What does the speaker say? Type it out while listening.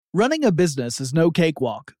Running a business is no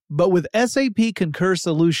cakewalk, but with SAP Concur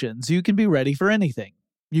Solutions, you can be ready for anything.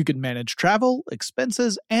 You can manage travel,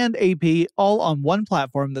 expenses, and AP all on one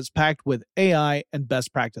platform that's packed with AI and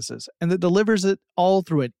best practices, and that delivers it all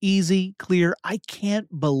through an easy, clear, I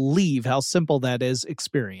can't believe how simple that is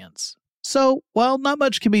experience. So, while not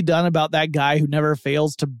much can be done about that guy who never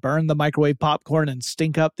fails to burn the microwave popcorn and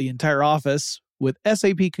stink up the entire office, with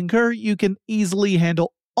SAP Concur, you can easily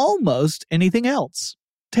handle almost anything else.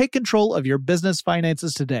 Take control of your business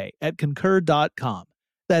finances today at concur.com.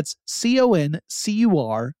 That's CONCUR.com.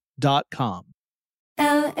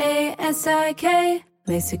 LASIK,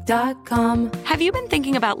 LASIK.com. Have you been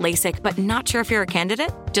thinking about LASIK but not sure if you're a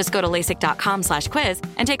candidate? Just go to LASIK.com/quiz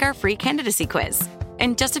and take our free candidacy quiz.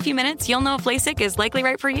 In just a few minutes, you'll know if LASIK is likely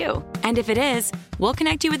right for you. And if it is, we'll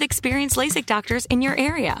connect you with experienced LASIK doctors in your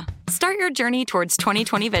area. Start your journey towards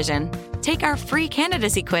 20/20 vision. Take our free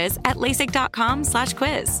candidacy quiz at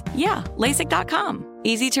LASIK.com/quiz. Yeah, LASIK.com.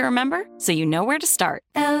 Easy to remember, so you know where to start.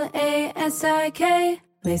 LASIK,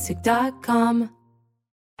 LASIK.com.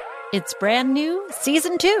 It's brand new,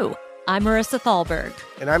 Season 2. I'm Marissa Thalberg.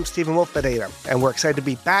 And I'm Stephen Wolf-Bedeta, and we're excited to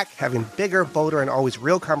be back having bigger, bolder, and always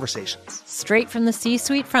real conversations. Straight from the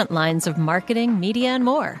C-suite front lines of marketing, media, and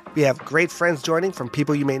more. We have great friends joining from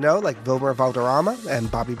people you may know, like Wilmer Valderrama and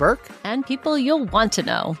Bobby Burke. And people you'll want to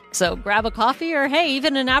know. So grab a coffee or, hey,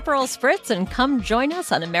 even an Aperol Spritz and come join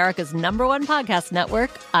us on America's #1 podcast network,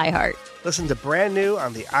 iHeart. Listen to Brand New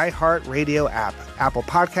on the iHeart Radio app, Apple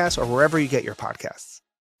Podcasts, or wherever you get your podcasts.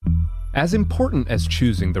 As important as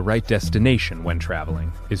choosing the right destination when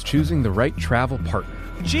traveling is choosing the right travel partner.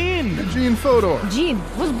 Gene Fodor. Gene,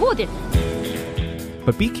 was good.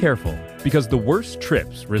 But be careful, because the worst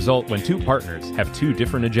trips result when two partners have two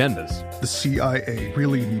different agendas. The CIA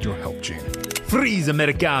really need your help, Gene. Freeze,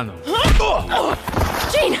 Americano.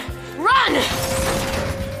 Gene, run!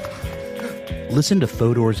 Listen to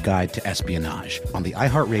Fodor's Guide to Espionage on the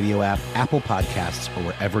iHeartRadio app, Apple Podcasts, or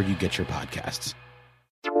wherever you get your podcasts.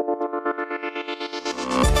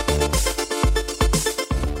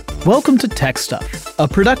 Welcome to Tech Stuff, a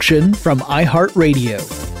production from iHeartRadio.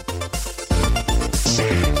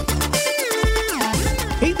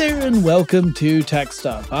 Hey there and welcome to Tech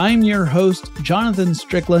Stuff. I'm your host, Jonathan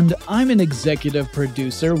Strickland. I'm an executive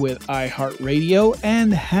producer with iHeartRadio,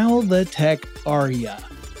 and how the tech are ya?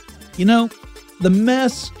 You know, the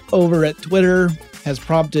mess over at Twitter has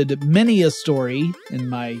prompted many a story in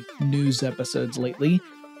my news episodes lately,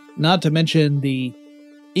 not to mention the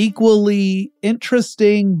equally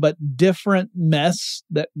interesting but different mess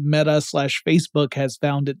that Meta/Facebook has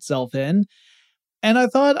found itself in. And I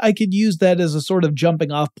thought I could use that as a sort of jumping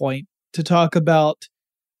off point to talk about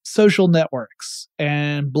social networks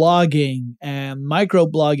and blogging and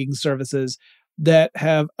microblogging services that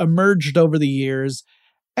have emerged over the years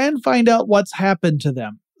and find out what's happened to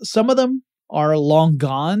them. Some of them are long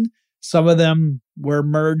gone. Some of them were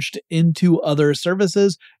merged into other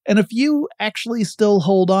services, and a few actually still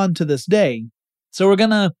hold on to this day. So we're going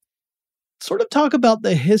to sort of talk about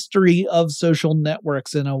the history of social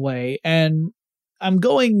networks in a way, and I'm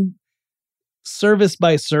going service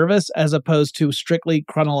by service as opposed to strictly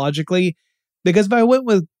chronologically, because if I went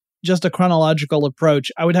with just a chronological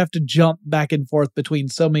approach, I would have to jump back and forth between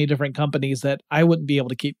so many different companies that I wouldn't be able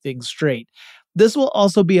to keep things straight. This will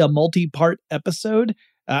also be a multi-part episode.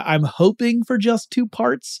 I'm hoping for just 2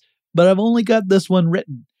 parts, but I've only got this one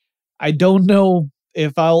written. I don't know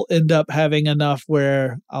if I'll end up having enough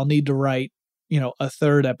where I'll need to write, a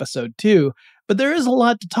 3rd episode too, but there is a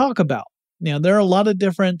lot to talk about. There are a lot of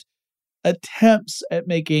different attempts at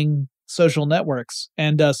making social networks,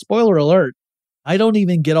 and spoiler alert, I don't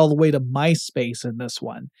even get all the way to MySpace in this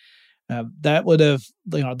one. That would have,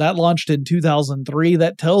 that launched in 2003.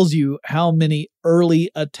 That tells you how many early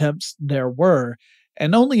attempts there were.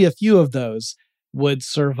 And only a few of those would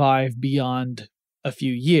survive beyond a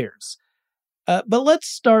few years. But let's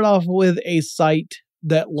start off with a site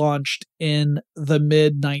that launched in the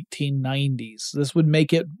mid-1990s. This would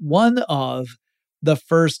make it one of the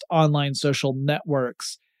first online social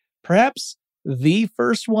networks, perhaps the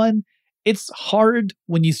first one. It's hard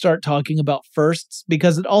when you start talking about firsts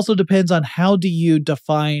because it also depends on how do you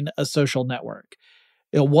define a social network.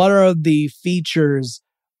 What are the features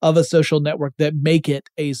of a social network that make it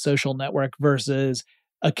a social network versus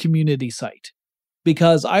a community site?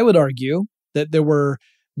 Because I would argue that there were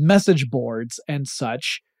message boards and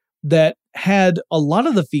such that had a lot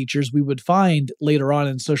of the features we would find later on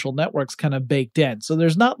in social networks kind of baked in. So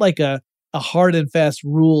there's not like a hard and fast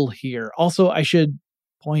rule here. Also, I should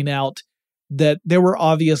point out that there were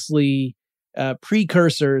obviously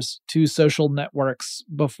precursors to social networks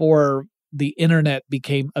before the internet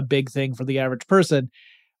became a big thing for the average person,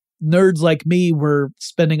 nerds like me were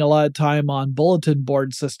spending a lot of time on bulletin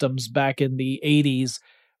board systems back in the 80s,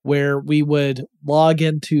 where we would log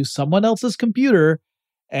into someone else's computer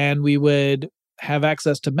and we would have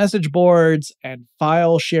access to message boards and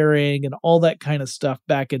file sharing and all that kind of stuff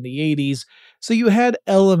back in the 80s. So you had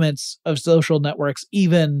elements of social networks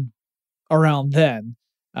even around then.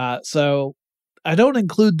 So I don't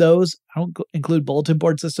include those. I don't include bulletin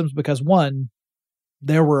board systems because, one,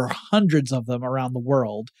 there were hundreds of them around the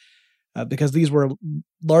world because these were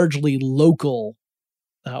largely local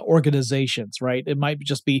organizations, right? It might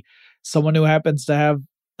just be someone who happens to have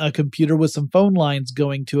a computer with some phone lines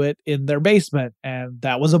going to it in their basement, and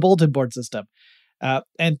that was a bulletin board system.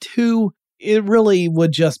 And two, it really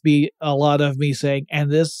would just be a lot of me saying, and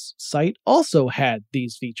this site also had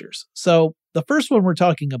these features. So the first one we're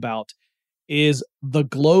talking about is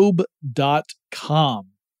theglobe.com.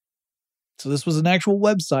 So this was an actual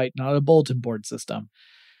website, not a bulletin board system.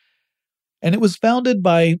 And it was founded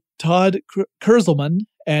by Todd Kurzelman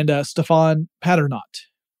and Stefan Paternot,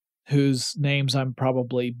 whose names I'm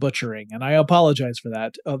probably butchering, and I apologize for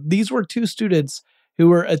that. These were two students who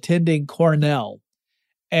were attending Cornell,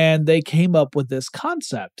 and they came up with this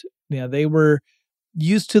concept. They were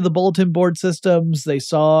used to the bulletin board systems. They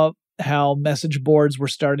saw how message boards were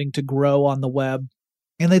starting to grow on the web,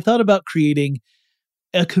 and they thought about creating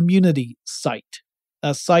a community site,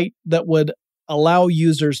 a site that would allow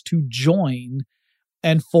users to join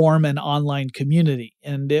and form an online community.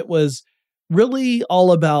 And it was really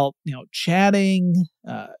all about, chatting,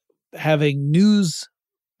 having news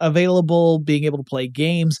available, being able to play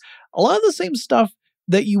games, a lot of the same stuff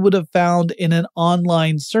that you would have found in an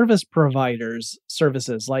online service provider's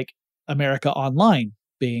services, like America Online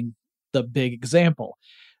being the big example.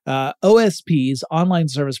 OSPs, online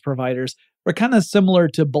service providers, were kind of similar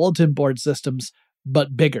to bulletin board systems,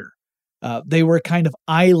 but bigger. They were kind of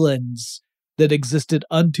islands that existed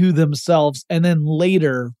unto themselves and then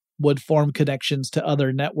later would form connections to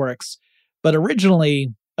other networks. But originally,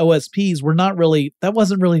 OSPs were that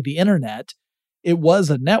wasn't really the internet. It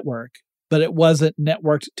was a network, but it wasn't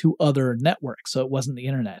networked to other networks, so it wasn't the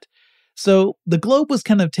internet. So the Globe was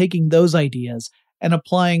kind of taking those ideas and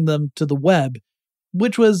applying them to the web,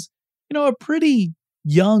 which was, a pretty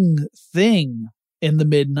young thing in the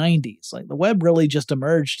mid-90s. Like, the web really just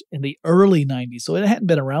emerged in the early 90s, so it hadn't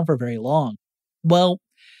been around for very long. Well,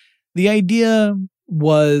 the idea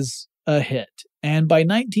was a hit, and by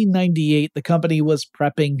 1998, the company was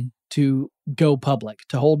prepping to go public,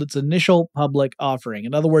 to hold its initial public offering.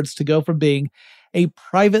 In other words, to go from being a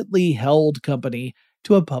privately held company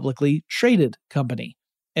to a publicly traded company.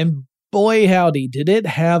 And boy, howdy, did it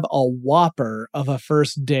have a whopper of a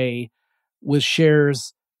first day, with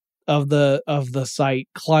shares of the site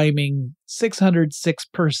climbing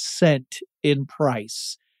 606% in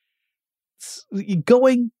price,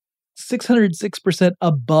 going 606%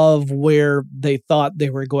 above where they thought they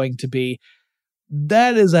were going to be.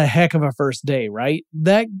 That is a heck of a first day, right?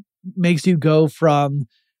 That makes you go from,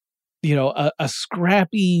 a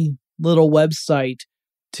scrappy little website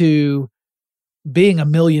to being a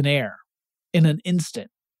millionaire in an instant.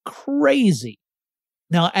 Crazy.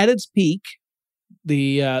 Now, at its peak,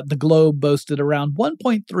 the Globe boasted around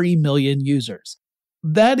 1.3 million users.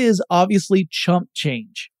 That is obviously chump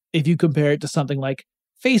change if you compare it to something like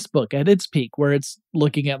Facebook at its peak, where it's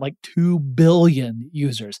looking at like 2 billion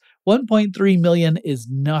users. 1.3 million is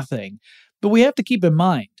nothing. But we have to keep in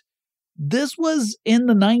mind, this was in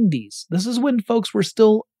the 90s. This is when folks were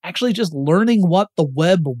still actually just learning what the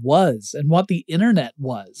web was and what the internet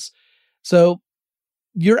was. So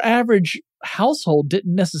your average household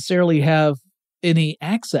didn't necessarily have any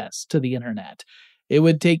access to the internet. It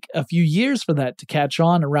would take a few years for that to catch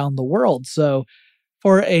on around the world. So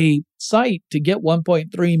for a site to get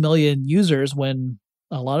 1.3 million users when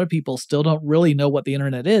a lot of people still don't really know what the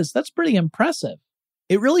internet is, that's pretty impressive.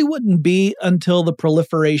 It really wouldn't be until the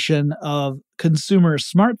proliferation of consumer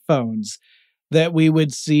smartphones that we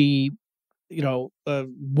would see,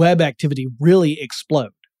 web activity really explode.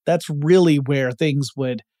 That's really where things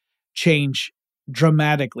would change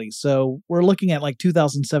dramatically. So we're looking at like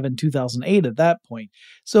 2007, 2008 at that point.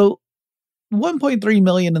 So 1.3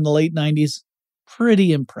 million in the late 90s,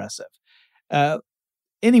 pretty impressive.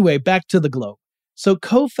 Anyway, back to the Globe. So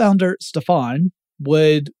co-founder Stefan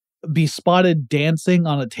would be spotted dancing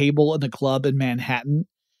on a table in a club in Manhattan,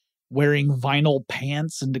 wearing vinyl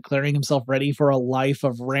pants and declaring himself ready for a life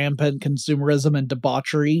of rampant consumerism and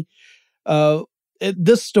debauchery.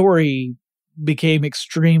 This story became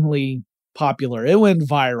extremely popular. It went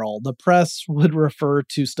viral. The press would refer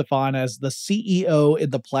to Stefan as the CEO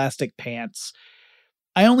in the plastic pants.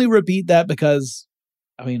 I only repeat that because,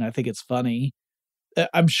 I think it's funny.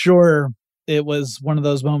 I'm sure it was one of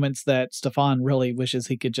those moments that Stefan really wishes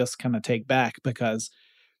he could just kind of take back, because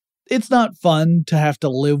it's not fun to have to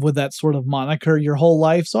live with that sort of moniker your whole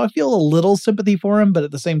life. So I feel a little sympathy for him, but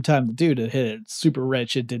at the same time, the dude had hit it super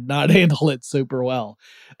rich and did not handle it super well.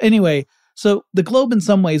 Anyway, so the Globe in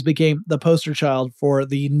some ways became the poster child for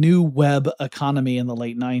the new web economy in the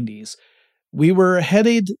late 90s. We were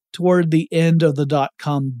headed toward the end of the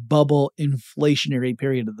dot-com bubble inflationary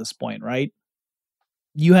period at this point, right?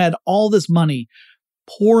 You had all this money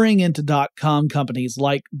pouring into dot-com companies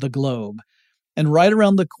like the Globe, and right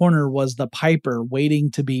around the corner was the piper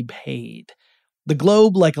waiting to be paid. The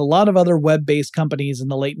Globe, like a lot of other web-based companies in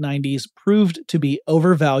the late 90s, proved to be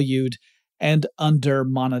overvalued and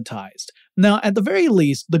under-monetized. Now, at the very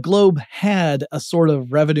least, the Globe had a sort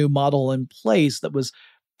of revenue model in place that was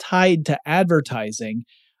tied to advertising,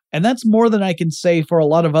 and that's more than I can say for a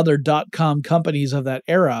lot of other dot-com companies of that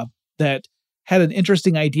era that had an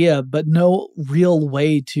interesting idea, but no real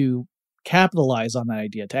way to capitalize on that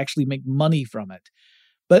idea, to actually make money from it.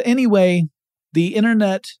 But anyway, the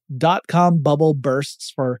internet dot-com bubble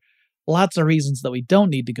bursts for lots of reasons that we don't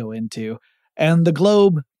need to go into, and the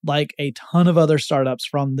Globe, like a ton of other startups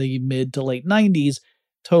from the mid to late 90s,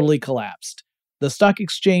 totally collapsed. The stock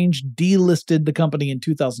exchange delisted the company in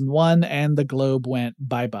 2001, and the Globe went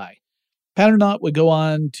bye-bye. Paternaut would go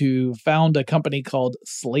on to found a company called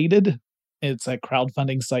Slated. It's a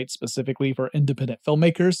crowdfunding site specifically for independent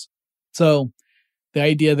filmmakers. So the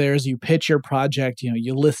idea there is you pitch your project,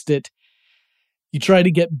 you list it, you try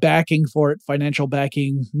to get backing for it, financial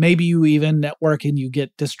backing, maybe you even network and you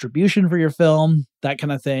get distribution for your film, that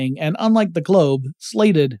kind of thing. And unlike the Globe,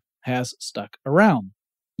 Slated has stuck around.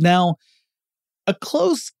 Now, a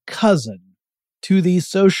close cousin to the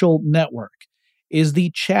social network is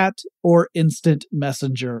the chat or instant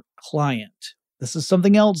messenger client. This is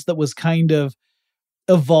something else that was kind of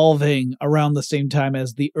evolving around the same time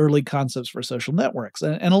as the early concepts for social networks.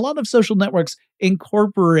 And a lot of social networks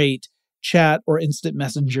incorporate chat or instant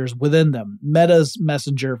messengers within them. Meta's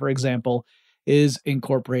Messenger, for example, is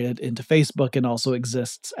incorporated into Facebook and also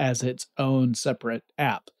exists as its own separate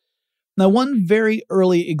app. Now, one very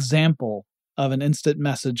early example of an instant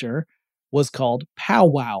messenger was called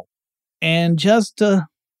Powwow. And just to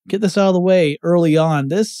get this out of the way early on,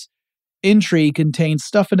 this entry contains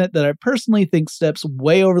stuff in it that I personally think steps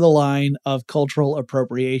way over the line of cultural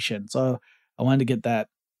appropriation. So I wanted to get that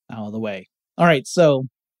out of the way. All right, so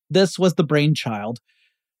this was the brainchild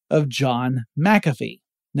of John McAfee.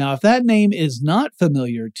 Now, if that name is not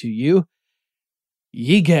familiar to you,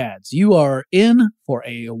 ye gads, you are in for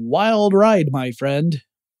a wild ride, my friend.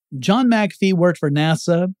 John McAfee worked for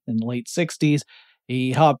NASA in the late 60s.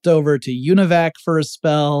 He hopped over to UNIVAC for a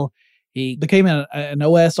spell. He became an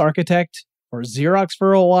OS architect for Xerox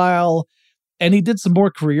for a while, and he did some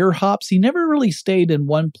more career hops. He never really stayed in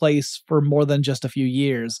one place for more than just a few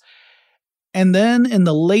years. And then in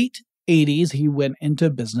the late 80s, he went into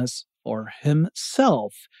business for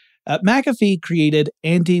himself. McAfee created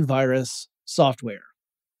antivirus software.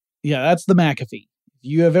 Yeah, that's the McAfee. If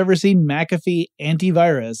you have ever seen McAfee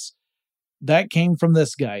antivirus, that came from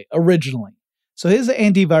this guy originally. So his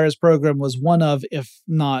antivirus program was one of, if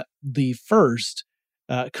not the first,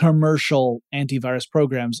 commercial antivirus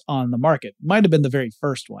programs on the market. Might have been the very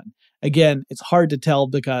first one. Again, it's hard to tell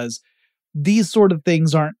because these sort of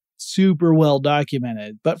things aren't super well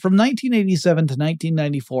documented. But from 1987 to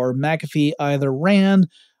 1994, McAfee either ran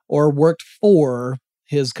or worked for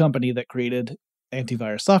his company that created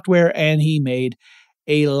antivirus software, and he made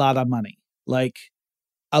a lot of money. Like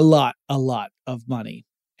a lot of money.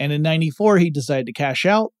 And in 94, he decided to cash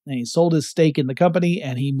out, and he sold his stake in the company,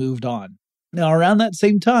 and he moved on. Now, around that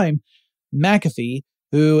same time, McAfee,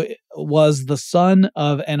 who was the son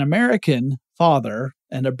of an American father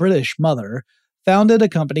and a British mother, founded a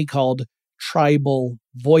company called Tribal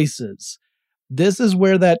Voices. This is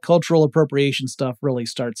where that cultural appropriation stuff really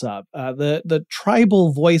starts up. The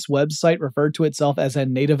Tribal Voice website referred to itself as a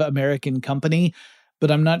Native American company, but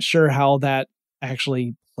I'm not sure how that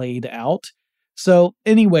actually played out. So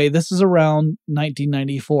anyway, this is around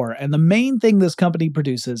 1994, and the main thing this company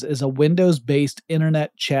produces is a Windows-based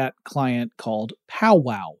internet chat client called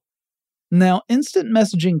Powwow. Now, instant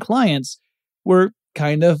messaging clients were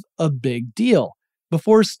kind of a big deal.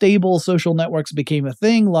 Before stable social networks became a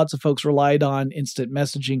thing, lots of folks relied on instant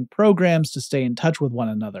messaging programs to stay in touch with one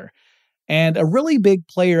another. And a really big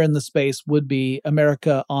player in the space would be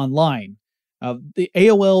America Online. The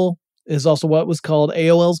AOL is also what was called.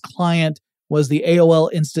 AOL's client was the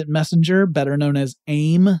AOL Instant Messenger, better known as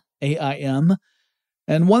AIM, A-I-M.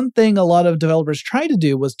 And one thing a lot of developers tried to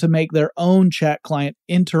do was to make their own chat client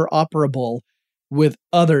interoperable with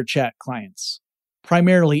other chat clients,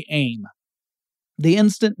 primarily AIM. The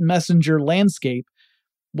instant messenger landscape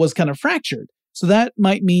was kind of fractured. So that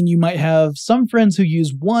might mean you might have some friends who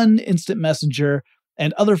use one instant messenger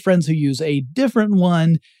and other friends who use a different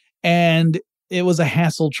one. And it was a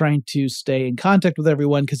hassle trying to stay in contact with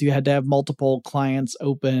everyone because you had to have multiple clients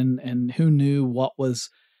open and who knew what was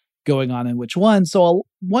going on in which one. So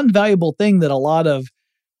one valuable thing that a lot of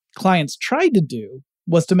clients tried to do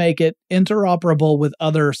was to make it interoperable with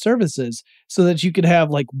other services so that you could have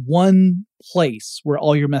like one place where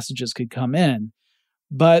all your messages could come in.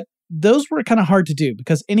 But those were kind of hard to do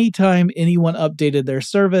because anytime anyone updated their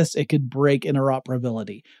service, it could break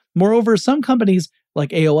interoperability. Moreover, some companies like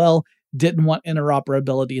AOL didn't want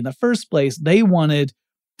interoperability in the first place. They wanted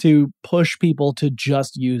to push people to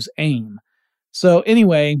just use AIM. So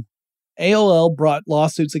anyway, AOL brought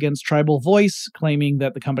lawsuits against Tribal Voice, claiming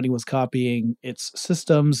that the company was copying its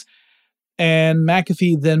systems. And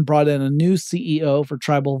McAfee then brought in a new CEO for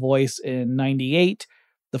Tribal Voice in '98.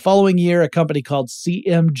 The following year, a company called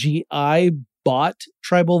CMGI bought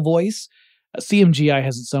Tribal Voice. CMGI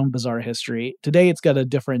has its own bizarre history. Today, it's got a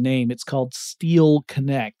different name. It's called Steel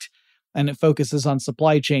Connect, and it focuses on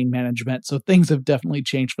supply chain management, so things have definitely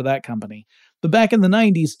changed for that company. But back in the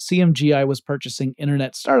 90s, CMGI was purchasing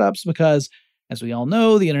internet startups because, as we all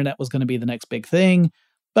know, the internet was going to be the next big thing.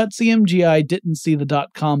 But CMGI didn't see the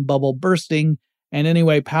dot-com bubble bursting, and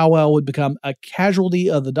anyway, Powwow would become a casualty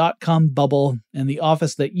of the dot-com bubble, and the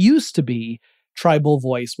office that used to be Tribal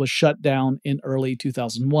Voice was shut down in early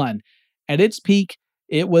 2001. At its peak,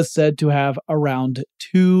 it was said to have around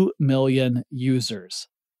 2 million users.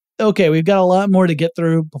 Okay, we've got a lot more to get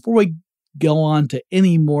through. Before we go on to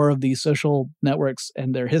any more of these social networks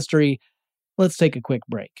and their history, let's take a quick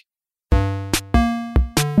break.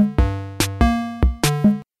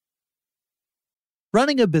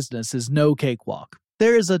 Running a business is no cakewalk.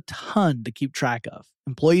 There is a ton to keep track of.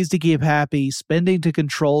 Employees to keep happy, spending to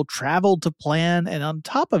control, travel to plan, and on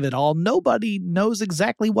top of it all, nobody knows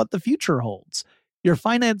exactly what the future holds. Your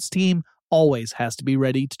finance team always has to be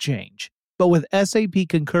ready to change. But with SAP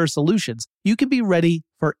Concur Solutions, you can be ready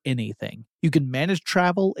for anything. You can manage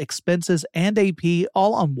travel, expenses, and AP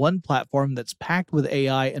all on one platform that's packed with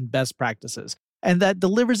AI and best practices, and that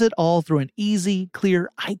delivers it all through an easy, clear,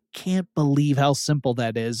 I can't believe how simple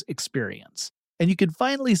that is experience. And you can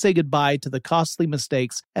finally say goodbye to the costly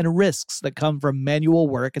mistakes and risks that come from manual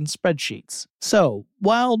work and spreadsheets. So,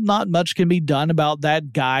 while not much can be done about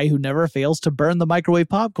that guy who never fails to burn the microwave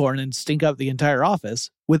popcorn and stink up the entire office,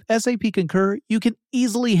 with SAP Concur, you can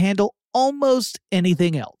easily handle almost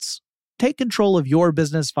anything else. Take control of your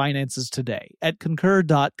business finances today at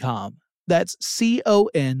concur.com. That's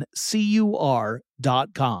CONCUR.com.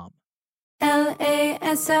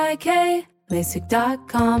 LASIK,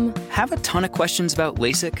 LASIK.com. Have a ton of questions about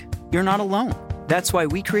LASIK? You're not alone. That's why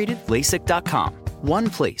we created LASIK.com. One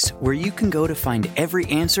place where you can go to find every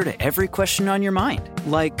answer to every question on your mind.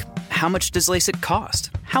 Like, how much does LASIK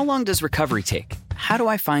cost? How long does recovery take? How do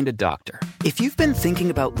I find a doctor? If you've been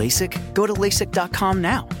thinking about LASIK, go to LASIK.com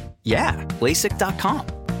now. Yeah, LASIK.com.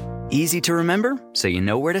 Easy to remember, so you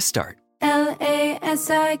know where to start.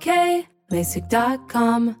 LASIK,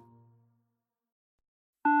 LASIK.com.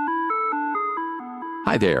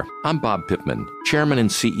 Hi there, I'm Bob Pittman, Chairman and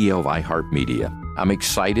CEO of iHeartMedia. I'm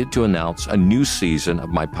excited to announce a new season of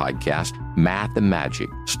my podcast, Math and Magic,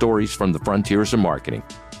 Stories from the Frontiers of Marketing.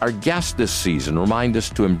 Our guests this season remind us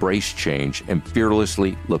to embrace change and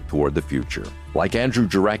fearlessly look toward the future. Like Andrew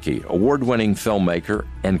Jarecki, award-winning filmmaker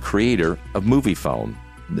and creator of Moviefone.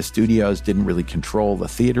 The studios didn't really control the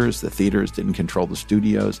theaters didn't control the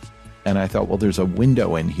studios. And I thought, well, there's a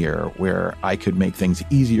window in here where I could make things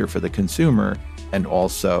easier for the consumer and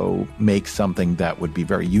also make something that would be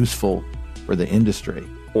very useful for the industry.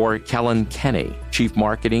 Or Kellen Kenny, Chief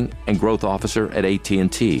Marketing and Growth Officer at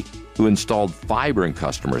AT&T, who installed fiber in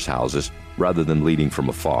customers' houses rather than leading from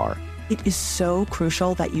afar. It is so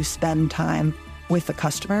crucial that you spend time with the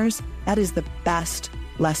customers. That is the best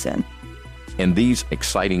lesson. In these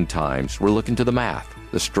exciting times, we're looking to the math,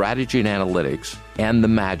 the strategy and analytics, and the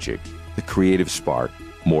magic, the creative spark,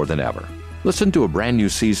 more than ever. Listen to a brand new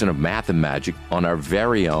season of Math and Magic on our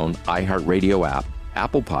very own iHeartRadio app,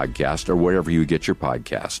 Apple Podcast, or wherever you get your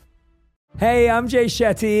podcast. Hey, I'm Jay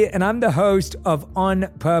Shetty, and I'm the host of On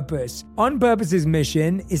Purpose. On Purpose's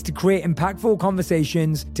mission is to create impactful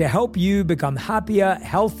conversations to help you become happier,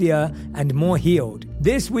 healthier, and more healed.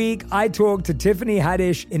 This week, I talked to Tiffany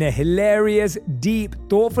Haddish in a hilarious, deep,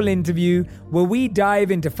 thoughtful interview where we dive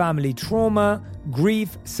into family trauma,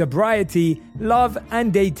 grief, sobriety, love,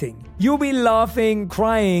 and dating. You'll be laughing,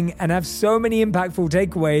 crying, and have so many impactful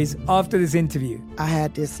takeaways after this interview. I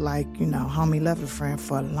had this, homie lover friend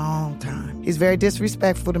for a long time. He's very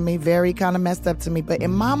disrespectful to me, very kind of messed up to me. But in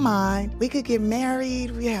my mind, we could get married.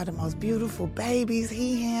 We had the most beautiful babies.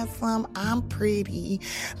 He handsome, I'm pretty.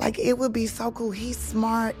 It would be so cool. He's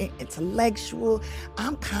smart and intellectual.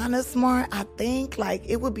 I'm kind of smart, I think.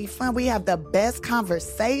 It would be fun. We have the best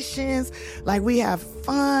conversations. We have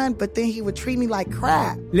fun, but then he would treat me like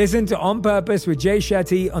crap. Listen to On Purpose with Jay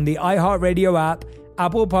Shetty on the iHeartRadio app,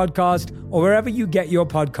 Apple Podcast, or wherever you get your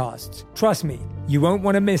podcasts. Trust me, you won't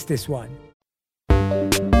want to miss this one.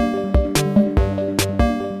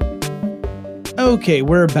 Okay,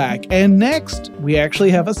 we're back. And next, we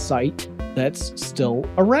actually have a site that's still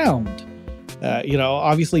around.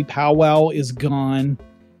 Obviously Powwow is gone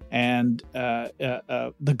and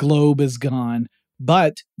the Globe is gone.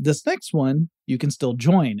 But this next one, you can still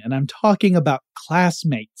join. And I'm talking about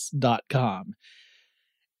classmates.com.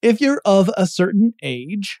 If you're of a certain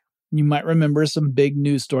age, you might remember some big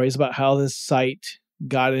news stories about how this site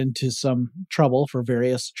got into some trouble for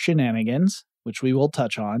various shenanigans, which we will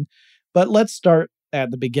touch on. But let's start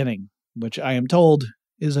at the beginning, which I am told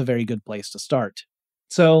is a very good place to start.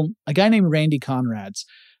 So a guy named Randy Conrads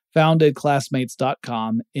founded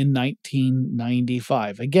classmates.com in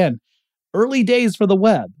 1995. Again, early days for the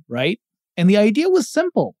web, right? And the idea was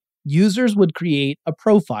simple. Users would create a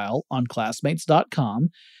profile on classmates.com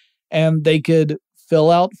and they could fill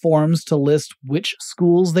out forms to list which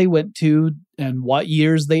schools they went to and what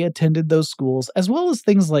years they attended those schools, as well as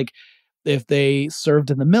things like if they served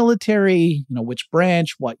in the military, which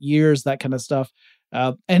branch, what years, that kind of stuff.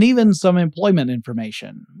 And even some employment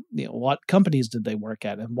information, what companies did they work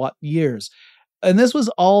at and what years. And this was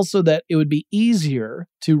all so that it would be easier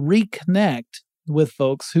to reconnect with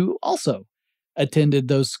folks who also attended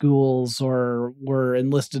those schools or were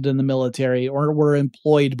enlisted in the military or were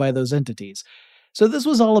employed by those entities. So this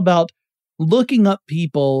was all about looking up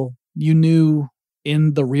people you knew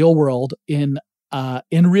in the real world, in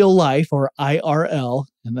real life, or IRL,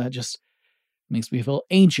 and that just makes me feel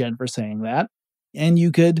ancient for saying that. And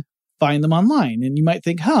you could find them online. And you might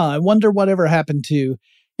think, I wonder whatever happened to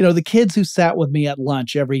the kids who sat with me at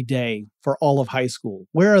lunch every day for all of high school.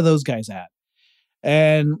 Where are those guys at?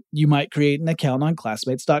 And you might create an account on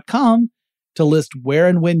classmates.com to list where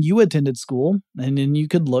and when you attended school. And then you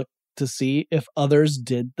could look to see if others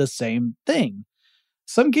did the same thing.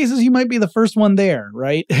 Some cases you might be the first one there,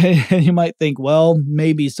 right? And you might think, well,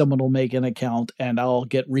 maybe someone will make an account and I'll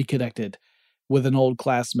get reconnected with an old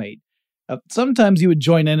classmate. Sometimes you would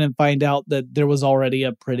join in and find out that there was already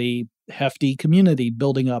a pretty hefty community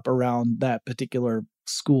building up around that particular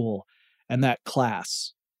school and that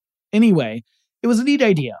class. Anyway, it was a neat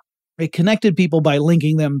idea. It connected people by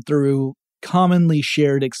linking them through commonly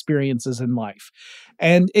shared experiences in life.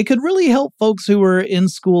 And it could really help folks who were in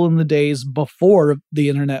school in the days before the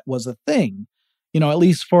internet was a thing, at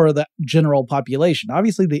least for the general population.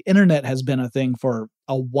 Obviously, the internet has been a thing for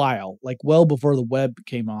a while, well before the web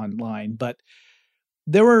came online. But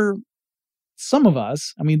there were some of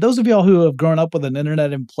us, those of y'all who have grown up with an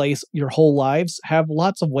internet in place your whole lives have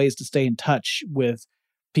lots of ways to stay in touch with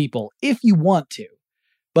people if you want to.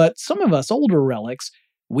 But some of us older relics,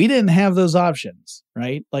 we didn't have those options,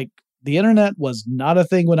 right? The internet was not a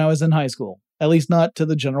thing when I was in high school, at least not to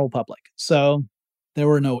the general public. So there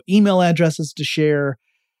were no email addresses to share.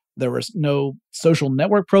 There was no social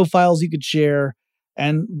network profiles you could share.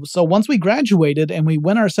 And so once we graduated and we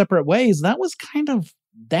went our separate ways, that was kind of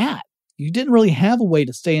that. You didn't really have a way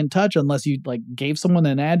to stay in touch unless you gave someone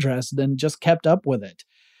an address, then just kept up with it.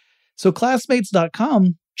 So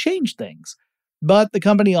classmates.com changed things. But the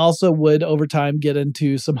company also would, over time, get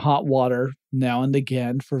into some hot water now and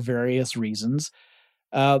again for various reasons.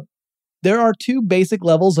 There are two basic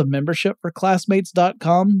levels of membership for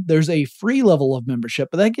classmates.com. There's a free level of membership,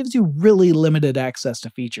 but that gives you really limited access to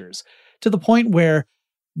features, to the point where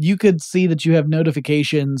you could see that you have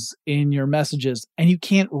notifications in your messages and you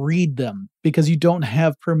can't read them because you don't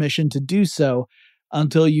have permission to do so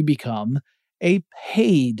until you become a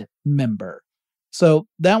paid member. So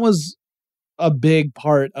that was a big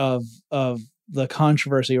part of the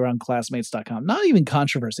controversy around classmates.com. Not even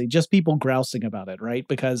controversy, just people grousing about it, right?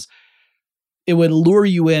 Because it would lure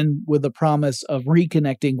you in with the promise of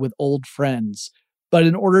reconnecting with old friends. But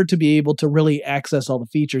in order to be able to really access all the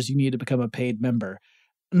features, you need to become a paid member.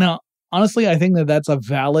 Now, honestly, I think that that's a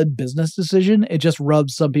valid business decision. It just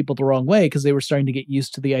rubs some people the wrong way because they were starting to get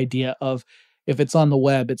used to the idea of if it's on the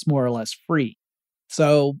web, it's more or less free.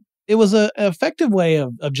 So it was an effective way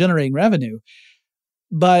of generating revenue.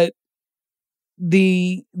 But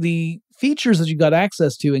the features that you got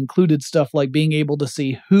access to included stuff like being able to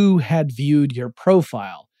see who had viewed your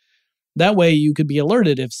profile. That way you could be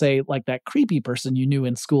alerted if, say, like that creepy person you knew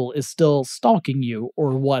in school is still stalking you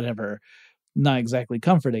or whatever. Not exactly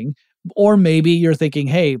comforting. Or maybe you're thinking,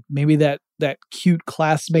 hey, maybe that cute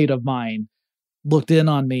classmate of mine looked in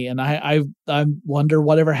on me and I wonder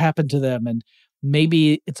whatever happened to them, and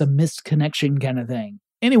maybe it's a missed connection kind of thing.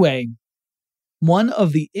 Anyway, one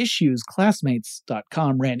of the issues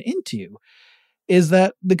Classmates.com ran into is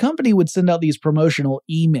that the company would send out these promotional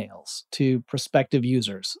emails to prospective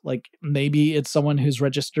users. Like maybe it's someone who's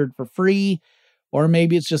registered for free, or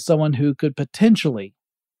maybe it's just someone who could potentially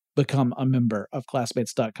become a member of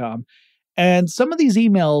Classmates.com. And some of these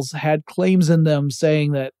emails had claims in them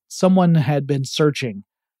saying that someone had been searching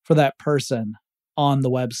for that person on the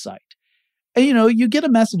website. And, you get a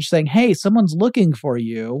message saying, hey, someone's looking for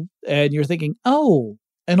you. And you're thinking, oh,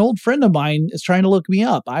 an old friend of mine is trying to look me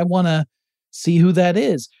up. I want to see who that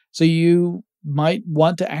is. So you might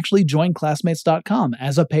want to actually join Classmates.com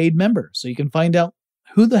as a paid member so you can find out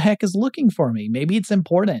who the heck is looking for me. Maybe it's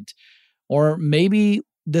important. Or maybe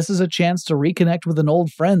this is a chance to reconnect with an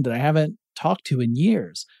old friend that I haven't talked to in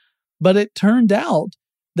years. But it turned out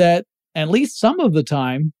that at least some of the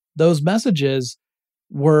time, those messages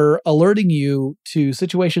were alerting you to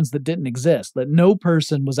situations that didn't exist, that no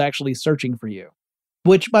person was actually searching for you.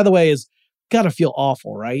 Which, by the way, is got to feel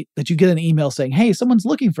awful, right? That you get an email saying, hey, someone's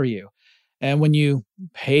looking for you. And when you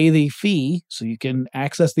pay the fee so you can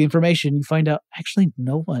access the information, you find out actually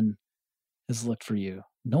no one has looked for you.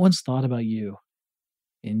 No one's thought about you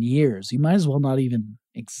in years. You might as well not even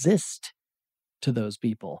exist to those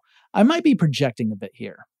people. I might be projecting a bit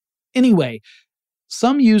here. Anyway,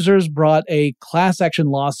 some users brought a class action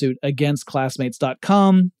lawsuit against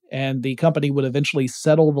Classmates.com, and the company would eventually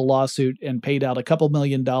settle the lawsuit and paid out a couple $1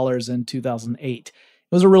 million in 2008. It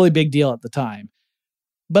was a really big deal at the time.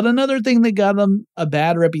 But another thing that got them a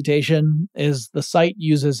bad reputation is the site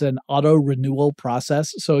uses an auto-renewal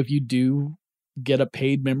process. So if you do get a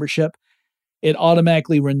paid membership, it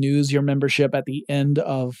automatically renews your membership at the end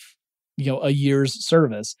of a year's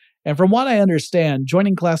service. And from what I understand,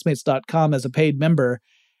 joining Classmates.com as a paid member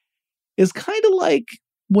is kind of like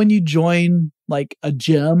when you join like a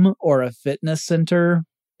gym or a fitness center.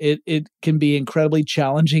 It can be incredibly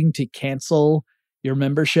challenging to cancel your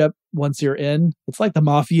membership once you're in. It's like the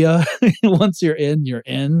mafia. Once you're in, you're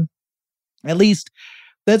in. At least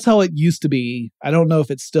that's how it used to be. I don't know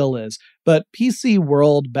if it still is. But PC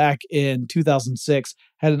World back in 2006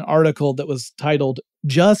 had an article that was titled,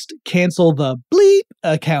 Just Cancel the Bleep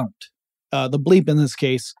Account. The bleep in this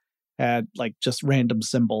case had like just random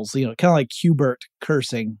symbols, kind of like Q*bert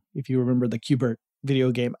cursing, if you remember the Q*bert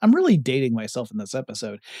video game. I'm really dating myself in this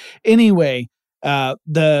episode. Anyway,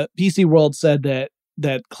 the PC World said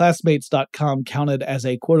that Classmates.com counted as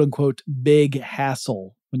a quote-unquote big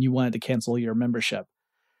hassle when you wanted to cancel your membership.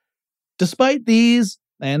 Despite these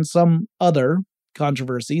and some other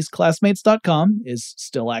controversies, Classmates.com is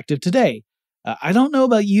still active today. I don't know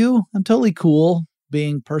about you. I'm totally cool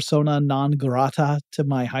being persona non grata to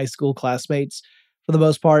my high school classmates for the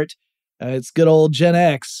most part. It's good old Gen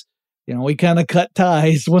X. We kind of cut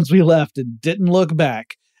ties once we left and didn't look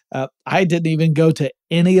back. I didn't even go to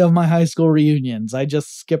any of my high school reunions. I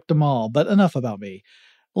just skipped them all. But enough about me.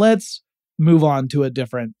 Let's move on to a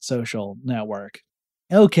different social network.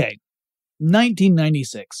 Okay,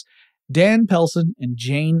 1996. Dan Pelson and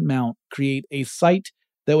Jane Mount create a site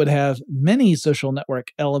that would have many social network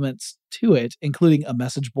elements to it, including a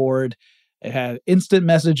message board. It had instant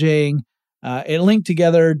messaging. It linked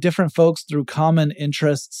together different folks through common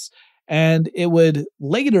interests, and it would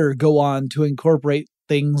later go on to incorporate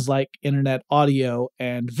things like internet audio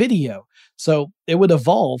and video. So it would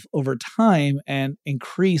evolve over time and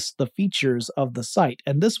increase the features of the site.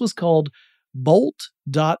 And this was called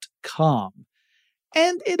Bolt.com.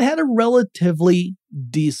 And it had a relatively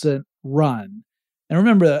decent run. And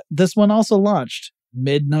remember, this one also launched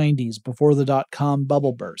mid-90s before the .com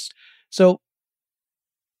bubble burst. So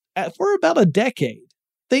for about a decade,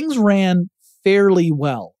 things ran fairly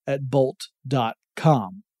well at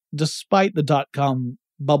Bolt.com, despite the .com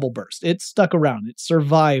bubble burst. It stuck around. It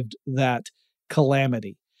survived that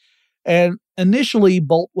calamity. And initially,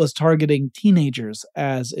 Bolt was targeting teenagers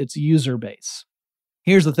as its user base.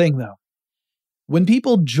 Here's the thing, though. When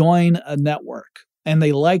people join a network and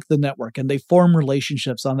they like the network and they form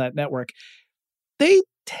relationships on that network, they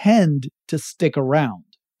tend to stick around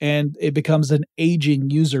and it becomes an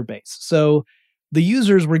aging user base. So the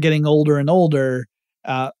users were getting older and older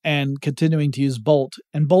and continuing to use Bolt,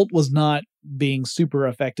 and Bolt was not being super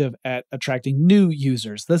effective at attracting new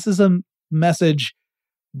users. This is a message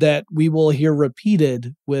that we will hear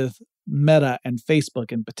repeated with Meta and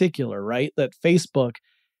Facebook in particular, right? That Facebook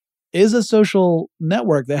is a social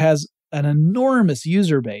network that has an enormous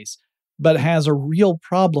user base, but has a real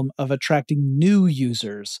problem of attracting new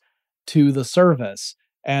users to the service,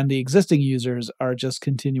 and the existing users are just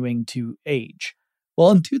continuing to age.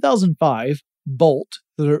 Well, in 2005, Bolt,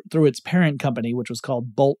 through its parent company, which was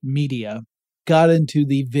called Bolt Media, got into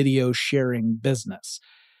the video sharing business.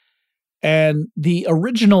 And the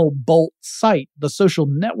original Bolt site, the social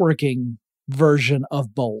networking version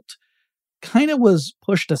of Bolt, kind of was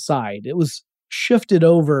pushed aside. It was shifted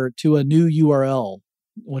over to a new URL,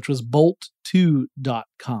 which was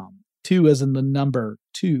bolt2.com. 2 as in the number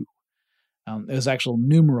 2. It was actual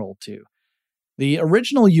numeral 2. The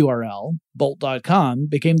original URL, bolt.com,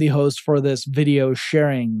 became the host for this video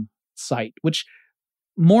sharing site, which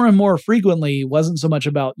more and more frequently wasn't so much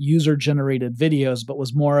about user-generated videos, but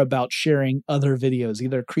was more about sharing other videos,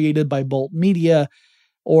 either created by Bolt Media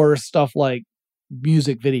or stuff like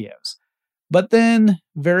music videos. But then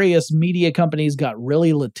various media companies got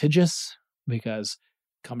really litigious because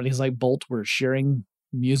companies like Bolt were sharing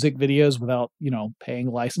music videos without,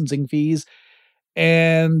 paying licensing fees.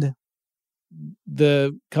 And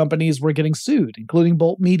the companies were getting sued, including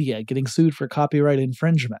Bolt Media, getting sued for copyright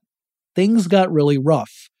infringement. Things got really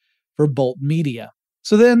rough for Bolt Media.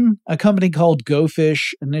 So then a company called GoFish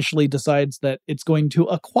initially decides that it's going to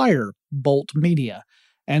acquire Bolt Media.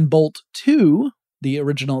 And Bolt 2, the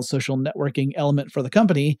original social networking element for the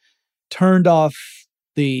company, turned off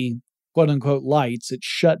the quote-unquote lights. It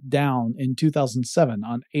shut down in 2007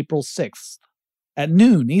 on April 6th at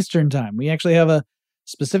noon Eastern Time. We actually have a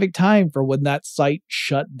specific time for when that site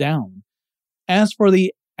shut down. As for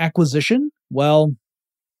the acquisition, well,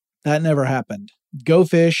 that never happened.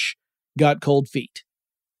 GoFish got cold feet,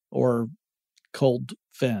 or cold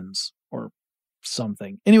fins, or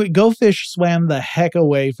something. Anyway, GoFish swam the heck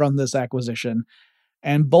away from this acquisition,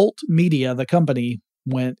 and Bolt Media, the company,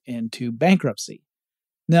 went into bankruptcy.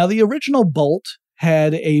 Now, the original Bolt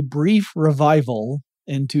had a brief revival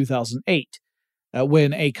in 2008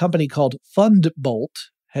 when a company called FundBolt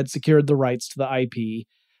had secured the rights to the IP,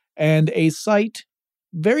 and a site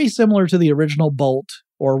very similar to the original Bolt,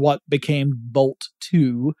 or what became Bolt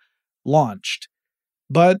 2, launched.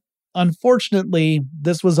 But unfortunately,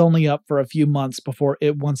 this was only up for a few months before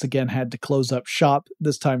it once again had to close up shop,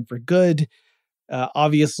 this time for good.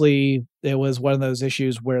 Obviously, it was one of those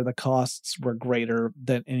issues where the costs were greater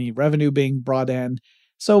than any revenue being brought in,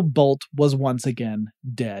 so Bolt was once again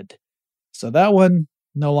dead. So that one,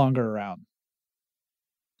 no longer around.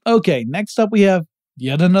 Okay, next up we have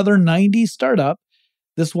yet another 90s startup.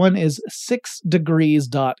 This one is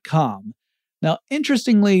 6degrees.com. Now,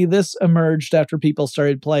 interestingly, this emerged after people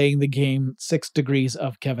started playing the game 6 Degrees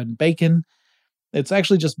of Kevin Bacon. It's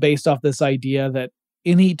actually just based off this idea that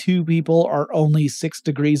any two people are only 6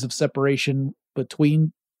 degrees of separation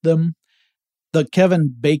between them. The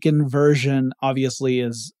Kevin Bacon version obviously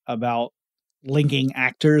is about linking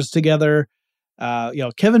actors together.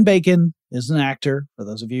 Kevin Bacon is an actor, for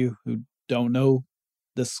those of you who don't know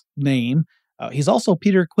this name. He's also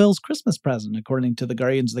Peter Quill's Christmas present, according to the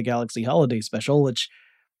Guardians of the Galaxy holiday special, which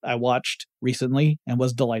I watched recently and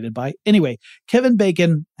was delighted by. Anyway, Kevin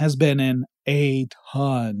Bacon has been in a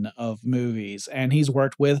ton of movies, and he's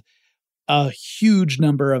worked with a huge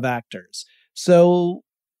number of actors. So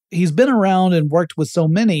he's been around and worked with so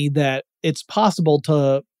many that it's possible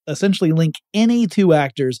to essentially link any two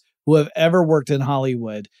actors who have ever worked in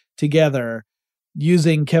Hollywood together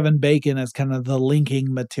using Kevin Bacon as kind of the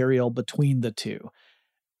linking material between the two.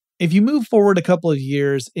 If you move forward a couple of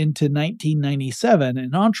years into 1997,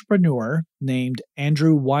 an entrepreneur named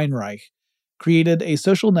Andrew Weinreich created a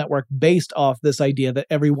social network based off this idea that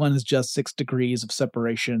everyone is just 6 degrees of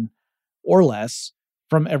separation or less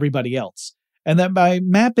from everybody else. And that by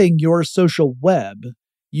mapping your social web,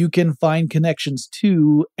 you can find connections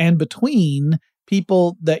to and between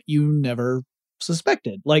people that you never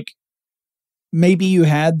suspected. Like, maybe you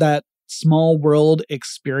had that small world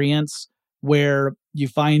experience where you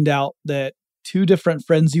find out that two different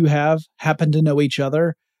friends you have happen to know each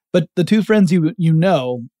other, but the two friends you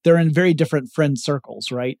know, they're in very different friend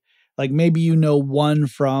circles, right? Like maybe you know one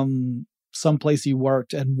from someplace you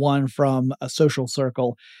worked and one from a social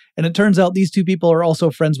circle. And it turns out these two people are also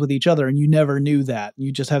friends with each other and you never knew that.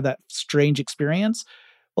 You just have that strange experience.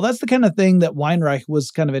 Well, that's the kind of thing that Weinreich was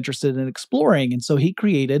kind of interested in exploring. And so he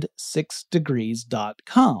created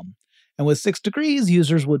 6degrees.com. And with 6 Degrees,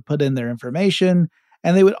 users would put in their information,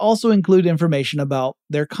 and they would also include information about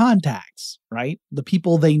their contacts, right? The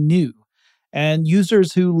people they knew. And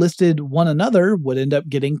users who listed one another would end up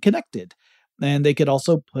getting connected. And they could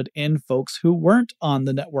also put in folks who weren't on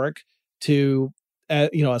the network to,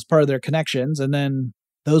 as part of their connections. And then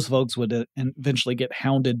those folks would eventually get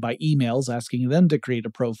hounded by emails asking them to create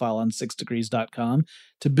a profile on 6degrees.com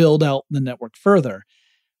to build out the network further.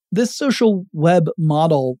 This social web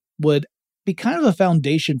model would be kind of a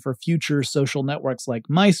foundation for future social networks like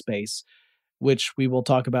MySpace, which we will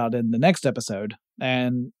talk about in the next episode,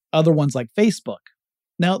 and other ones like Facebook.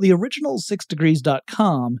 Now, the original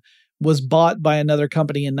 6degrees.com was bought by another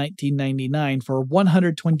company in 1999 for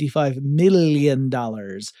 $125 million.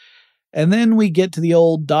 And then we get to the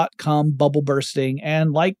old .com bubble bursting,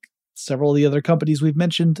 and like several of the other companies we've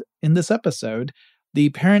mentioned in this episode,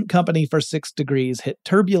 the parent company for 6 Degrees hit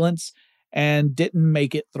turbulence and didn't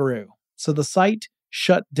make it through. So the site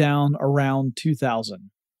shut down around 2000.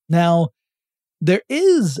 Now, there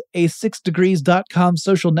is a 6degrees.com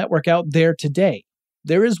social network out there today.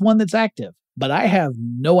 There is one that's active, but I have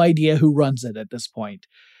no idea who runs it at this point.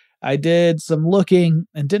 I did some looking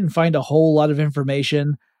and didn't find a whole lot of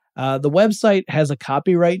information. The website has a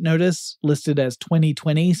copyright notice listed as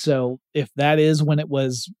 2020, so if that is when it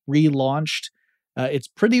was relaunched, it's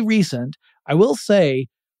pretty recent. I will say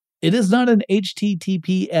it is not an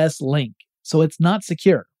HTTPS link, so it's not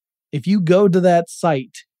secure. If you go to that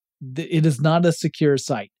site, it is not a secure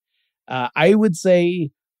site. I would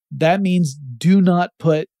say that means do not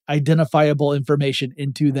put identifiable information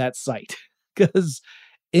into that site because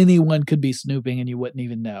anyone could be snooping and you wouldn't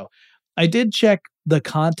even know. I did check the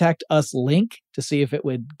Contact Us link to see if it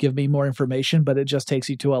would give me more information, but it just takes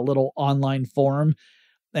you to a little online form.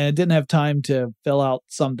 And I didn't have time to fill out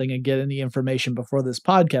something and get any information before this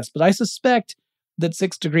podcast. But I suspect that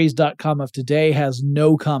 6degrees.com of today has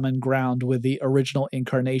no common ground with the original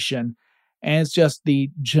incarnation. And it's just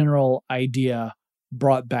the general idea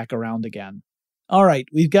brought back around again. All right,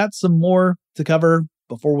 we've got some more to cover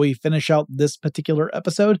before we finish out this particular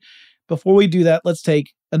episode. Before we do that, let's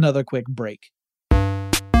take another quick break.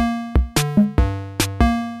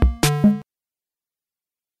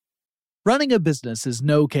 Running a business is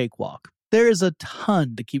no cakewalk. There is a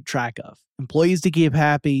ton to keep track of. Employees to keep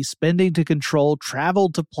happy, spending to control,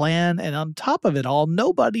 travel to plan, and on top of it all,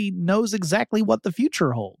 nobody knows exactly what the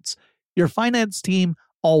future holds. Your finance team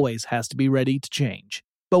always has to be ready to change.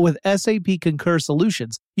 But with SAP Concur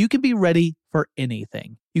Solutions, you can be ready for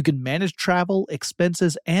anything. You can manage travel,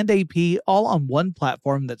 expenses, and AP all on one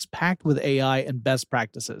platform that's packed with AI and best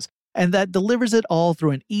practices, and that delivers it all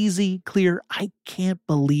through an easy, clear, I can't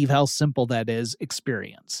believe how simple that is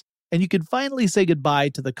experience. And you can finally say goodbye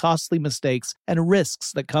to the costly mistakes and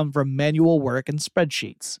risks that come from manual work and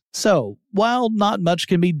spreadsheets. So, while not much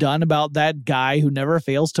can be done about that guy who never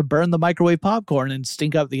fails to burn the microwave popcorn and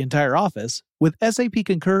stink up the entire office, with SAP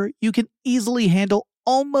Concur, you can easily handle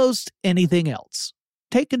almost anything else.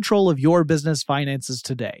 Take control of your business finances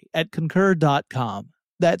today at concur.com.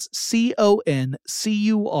 That's CONCUR.com.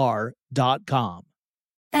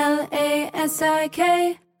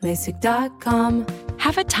 LASIK, LASIK.com.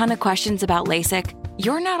 Have a ton of questions about LASIK?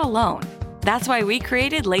 You're not alone. That's why we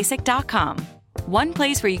created LASIK.com. One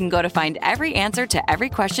place where you can go to find every answer to every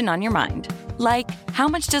question on your mind. Like, how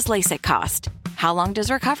much does LASIK cost? How long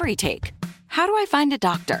does recovery take? How do I find a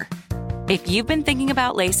doctor? If you've been thinking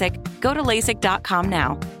about LASIK, go to LASIK.com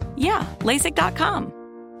now. Yeah, LASIK.com.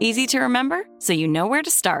 Easy to remember, so you know where to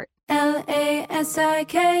start.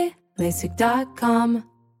 LASIK, LASIK.com.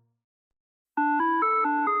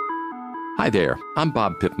 Hi there, I'm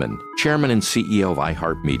Bob Pittman, Chairman and CEO of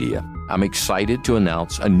iHeartMedia. I'm excited to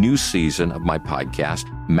announce a new season of my podcast,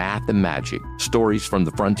 Math and Magic, Stories from the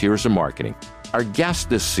Frontiers of Marketing. Our guests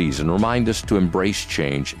this season remind us to embrace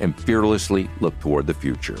change and fearlessly look toward the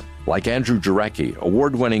future. Like Andrew Jarecki,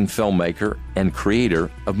 award-winning filmmaker and creator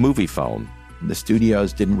of Moviefone. The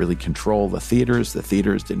studios didn't really control the theaters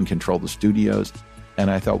didn't control the studios.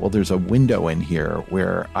 And I thought, well, there's a window in here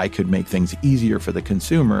where I could make things easier for the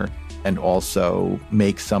consumer and also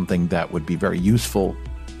make something that would be very useful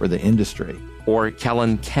for the industry. Or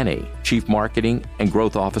Kellen Kenny, Chief Marketing and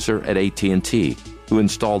Growth Officer at AT&T, who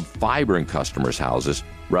installed fiber in customers' houses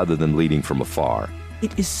rather than leading from afar.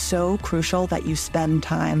 It is so crucial that you spend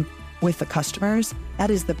time with the customers. That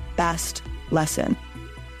is the best lesson.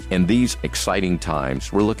 In these exciting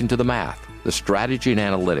times, we're looking to the math, the strategy and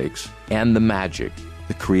analytics, and the magic,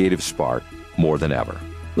 the creative spark, more than ever.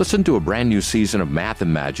 Listen to a brand new season of Math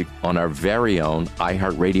and Magic on our very own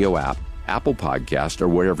iHeartRadio app, Apple Podcast, or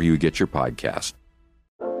wherever you get your podcast.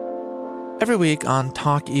 Every week on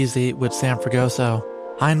Talk Easy with Sam Fragoso,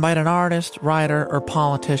 I invite an artist, writer, or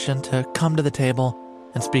politician to come to the table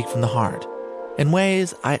and speak from the heart in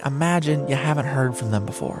ways I imagine you haven't heard from them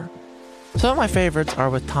before. Some of my favorites are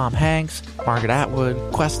with Tom Hanks, Margaret Atwood,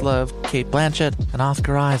 Questlove, Cate Blanchett, and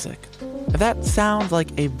Oscar Isaac. If that sounds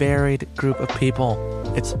like a varied group of people,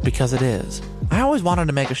 it's because it is. I always wanted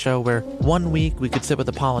to make a show where one week we could sit with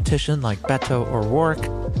a politician like Beto O'Rourke,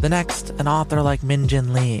 the next an author like Min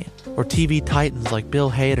Jin Lee, or TV titans like Bill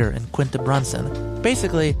Hader and Quinta Brunson.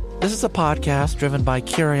 Basically, this is a podcast driven by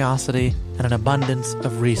curiosity and an abundance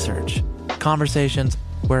of research. Conversations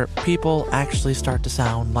where people actually start to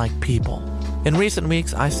sound like people. In recent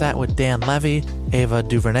weeks, I sat with Dan Levy, Ava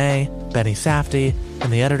DuVernay, Benny Safdie,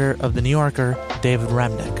 and the editor of The New Yorker, David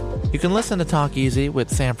Remnick. You can listen to Talk Easy with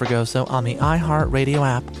Sam Fragoso on the iHeartRadio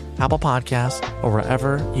app, Apple Podcasts, or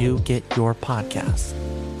wherever you get your podcasts.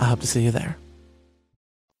 I hope to see you there.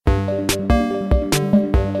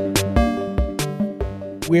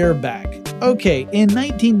 We're back. Okay, in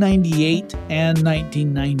 1998 and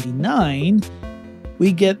 1999,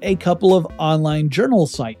 we get a couple of online journal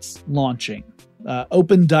sites launching.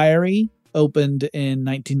 Open Diary opened in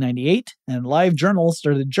 1998, and LiveJournal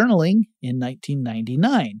started journaling in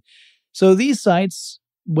 1999. So these sites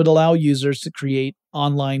would allow users to create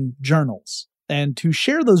online journals and to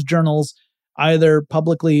share those journals either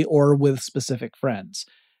publicly or with specific friends.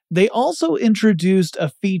 They also introduced a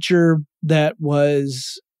feature that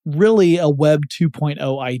was really a Web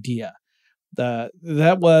 2.0 idea.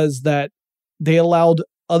 That was that they allowed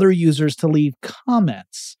other users to leave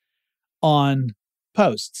comments on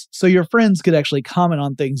posts. So your friends could actually comment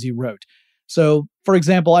on things you wrote. So, for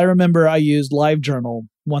example, I remember I used LiveJournal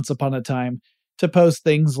once upon a time to post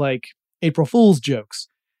things like April Fool's jokes.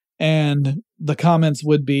 And the comments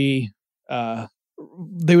would be,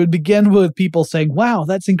 they would begin with people saying, "Wow,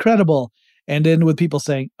 that's incredible," and end with people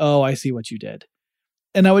saying, "Oh, I see what you did."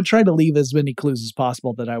 And I would try to leave as many clues as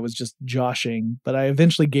possible that I was just joshing, but I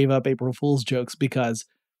eventually gave up April Fool's jokes because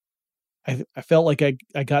I felt like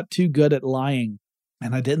I got too good at lying,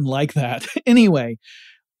 and I didn't like that. Anyway,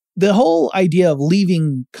 the whole idea of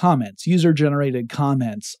leaving comments, user-generated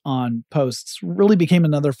comments on posts, really became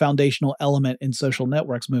another foundational element in social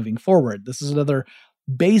networks moving forward. This is another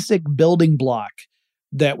basic building block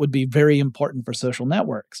that would be very important for social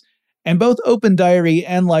networks. And both Open Diary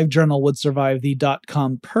and LiveJournal would survive the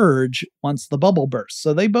 .com purge once the bubble burst.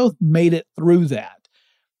 So they both made it through that.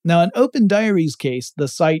 Now, in Open Diary's case, the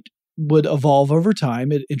site would evolve over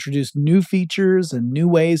time. It introduced new features and new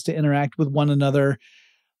ways to interact with one another.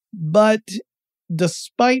 But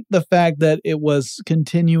despite the fact that it was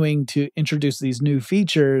continuing to introduce these new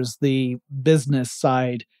features, the business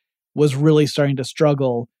side was really starting to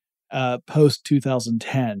struggle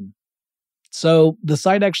post-2010. So the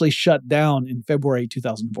site actually shut down in February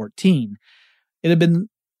 2014. It had been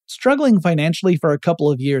struggling financially for a couple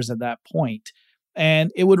of years at that point,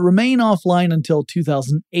 and it would remain offline until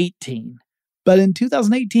 2018. But in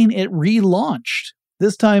 2018, it relaunched,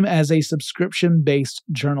 this time as a subscription-based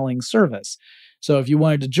journaling service. So if you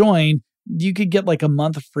wanted to join, you could get like a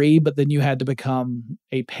month free, but then you had to become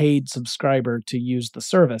a paid subscriber to use the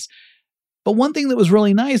service. But one thing that was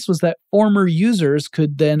really nice was that former users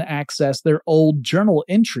could then access their old journal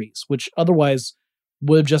entries, which otherwise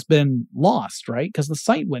would have just been lost, right? Because the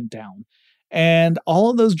site went down. And all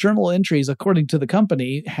of those journal entries, according to the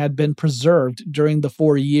company, had been preserved during the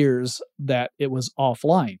 4 years that it was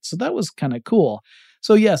offline. So that was kind of cool.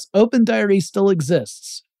 So yes, Open Diary still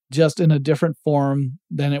exists, just in a different form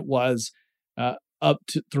than it was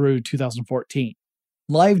through 2014.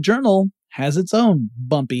 LiveJournal has its own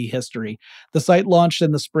bumpy history. The site launched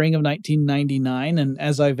in the spring of 1999, and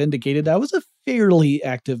as I've indicated, I was a fairly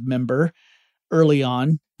active member early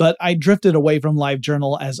on, but I drifted away from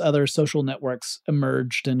LiveJournal as other social networks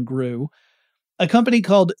emerged and grew. A company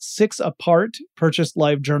called 6apart purchased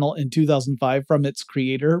LiveJournal in 2005 from its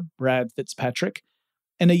creator, Brad Fitzpatrick,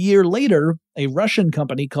 and a year later, a Russian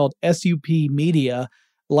company called SUP Media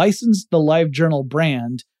licensed the LiveJournal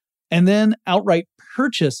brand and then outright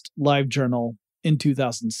purchased LiveJournal in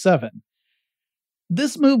 2007.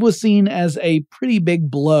 This move was seen as a pretty big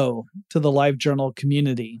blow to the LiveJournal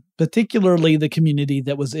community, particularly the community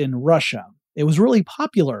that was in Russia. It was really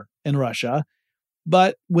popular in Russia,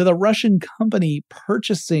 but with a Russian company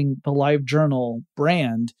purchasing the LiveJournal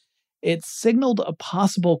brand, it signaled a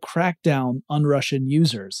possible crackdown on Russian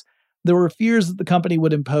users. There were fears that the company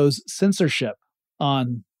would impose censorship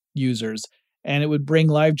on users, and it would bring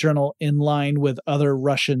LiveJournal in line with other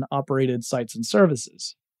Russian-operated sites and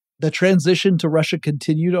services. The transition to Russia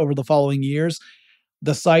continued over the following years.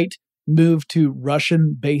 The site moved to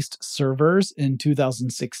Russian-based servers in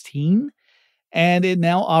 2016, and it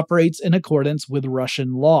now operates in accordance with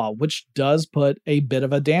Russian law, which does put a bit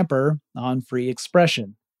of a damper on free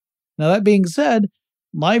expression. Now, that being said,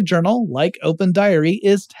 LiveJournal, like Open Diary,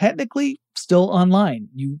 is technically still online.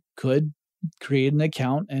 You could create an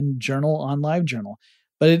account and journal on LiveJournal,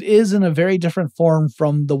 but it is in a very different form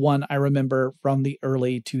from the one I remember from the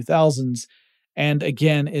early 2000s, and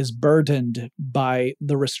again is burdened by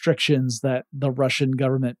the restrictions that the Russian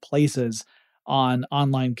government places on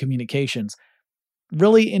online communications.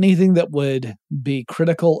 Really, anything that would be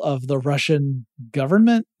critical of the Russian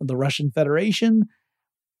government, the Russian Federation,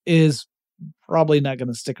 is probably not going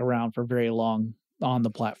to stick around for very long on the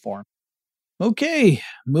platform. Okay,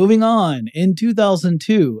 moving on. In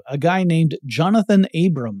 2002, a guy named Jonathan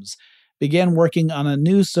Abrams began working on a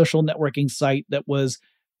new social networking site that was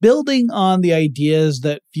building on the ideas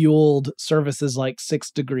that fueled services like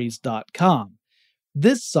 6degrees.com.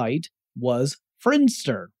 This site was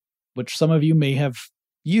Friendster, which some of you may have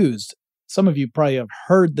used. Some of you probably have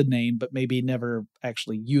heard the name, but maybe never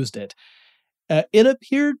actually used it. It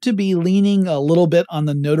appeared to be leaning a little bit on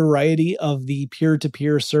the notoriety of the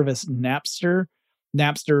peer-to-peer service Napster.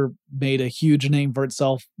 Napster made a huge name for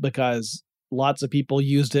itself because lots of people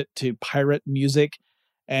used it to pirate music,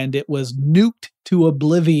 and it was nuked to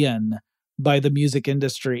oblivion by the music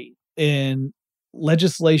industry in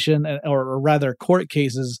legislation, or rather court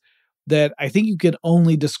cases, that I think you could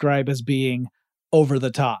only describe as being over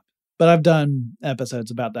the top. But I've done episodes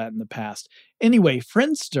about that in the past. Anyway,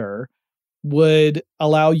 Friendster would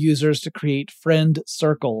allow users to create friend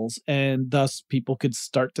circles, and thus people could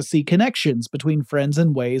start to see connections between friends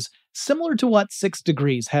in ways similar to what 6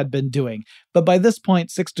 Degrees had been doing. But by this point,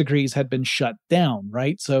 6 Degrees had been shut down,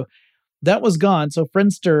 right? So that was gone. So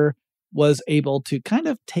Friendster was able to kind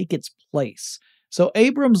of take its place. So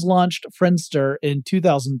Abrams launched Friendster in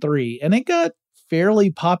 2003, and it got fairly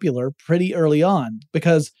popular pretty early on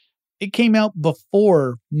because it came out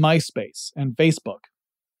before MySpace and Facebook.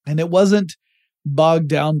 And it wasn't bogged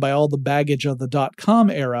down by all the baggage of the .com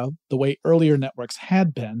era the way earlier networks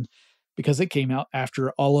had been, because it came out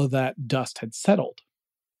after all of that dust had settled.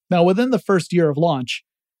 Now, within the first year of launch,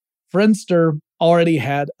 Friendster already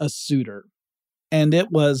had a suitor, and it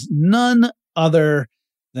was none other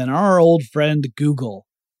than our old friend Google.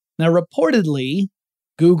 Now, reportedly,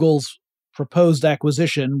 Google's proposed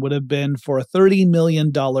acquisition would have been for $30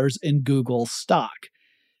 million in Google stock,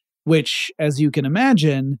 which, as you can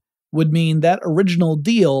imagine, would mean that original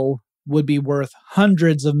deal would be worth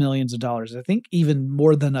hundreds of millions of dollars. I think even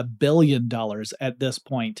more than $1 billion at this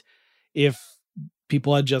point, if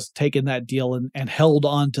people had just taken that deal and held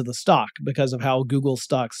on to the stock, because of how Google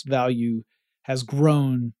stock's value has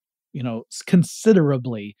grown,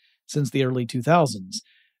 considerably since the early 2000s.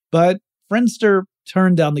 But Friendster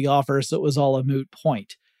turned down the offer, so it was all a moot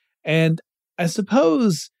point. And I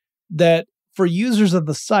suppose that for users of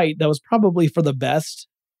the site, that was probably for the best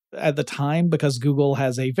at the time, because Google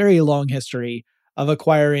has a very long history of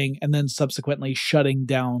acquiring and then subsequently shutting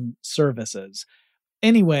down services.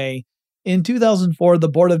 Anyway, in 2004, the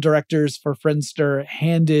board of directors for Friendster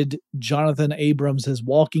handed Jonathan Abrams his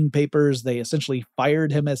walking papers. They essentially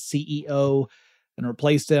fired him as CEO and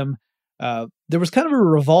replaced him. There was kind of a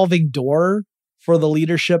revolving door for the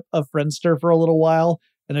leadership of Friendster for a little while,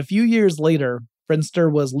 and a few years later,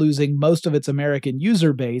 Friendster was losing most of its American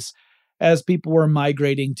user base as people were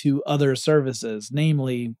migrating to other services,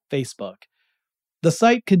 namely Facebook. The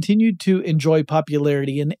site continued to enjoy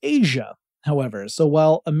popularity in Asia, however. So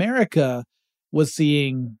while America was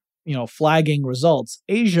seeing, flagging results,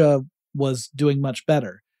 Asia was doing much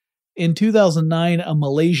better. In 2009, a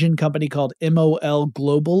Malaysian company called MOL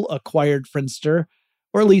Global acquired Friendster,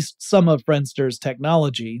 or at least some of Friendster's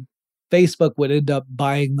technology. Facebook would end up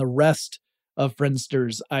buying the rest of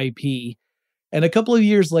Friendster's IP. And a couple of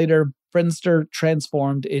years later, Friendster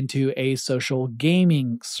transformed into a social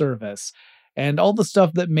gaming service, and all the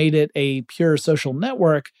stuff that made it a pure social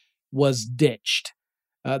network was ditched.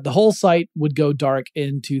 The whole site would go dark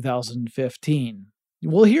in 2015.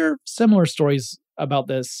 We'll hear similar stories about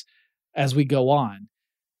this as we go on.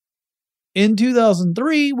 In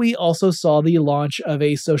 2003, we also saw the launch of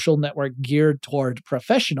a social network geared toward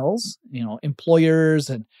professionals, employers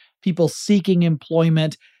and people seeking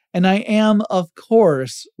employment. And I am, of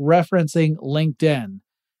course, referencing LinkedIn,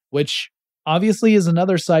 which obviously is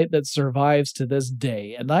another site that survives to this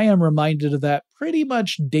day. And I am reminded of that pretty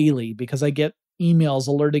much daily because I get emails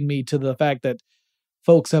alerting me to the fact that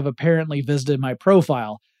folks have apparently visited my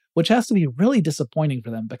profile, which has to be really disappointing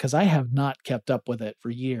for them because I have not kept up with it for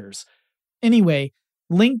years. Anyway,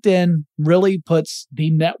 LinkedIn really puts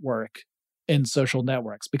the network in social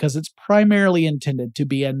networks because it's primarily intended to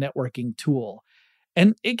be a networking tool.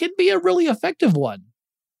 And it can be a really effective one.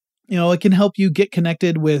 It can help you get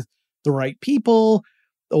connected with the right people,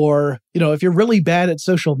 or, if you're really bad at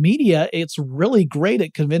social media, it's really great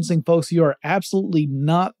at convincing folks you are absolutely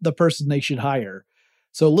not the person they should hire.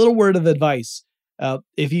 So, a little word of advice.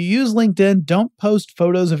 If you use LinkedIn, don't post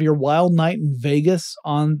photos of your wild night in Vegas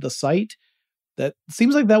on the site. That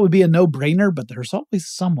seems like that would be a no-brainer, but there's always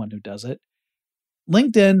someone who does it.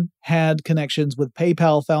 LinkedIn had connections with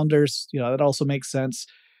PayPal founders. That also makes sense.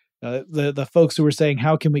 The folks who were saying,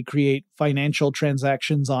 how can we create financial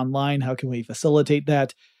transactions online? How can we facilitate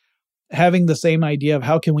that? Having the same idea of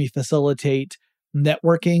how can we facilitate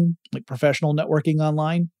networking, like professional networking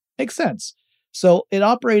online, makes sense. So it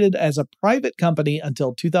operated as a private company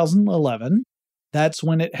until 2011. That's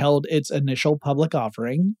when it held its initial public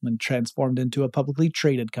offering and transformed into a publicly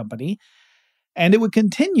traded company. And it would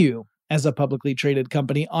continue as a publicly traded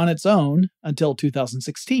company on its own until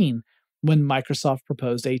 2016, when Microsoft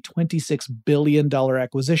proposed a $26 billion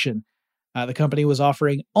acquisition. The company was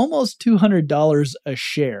offering almost $200 a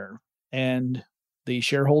share, and the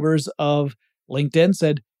shareholders of LinkedIn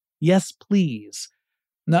said, yes, please.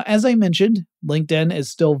 Now, as I mentioned, LinkedIn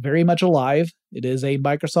is still very much alive. It is a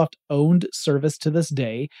Microsoft-owned service to this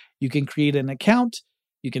day. You can create an account.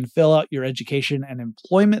 You can fill out your education and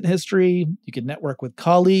employment history. You can network with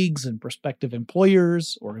colleagues and prospective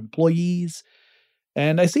employers or employees.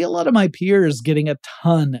 And I see a lot of my peers getting a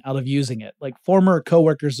ton out of using it. Like former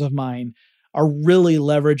coworkers of mine are really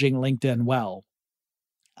leveraging LinkedIn well.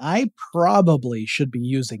 I probably should be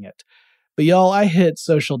using it. But y'all, I hit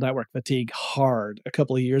social network fatigue hard a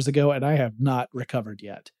couple of years ago, and I have not recovered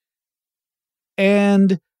yet.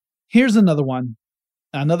 And here's another one,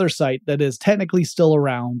 another site that is technically still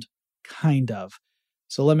around, kind of.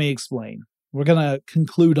 So let me explain. We're going to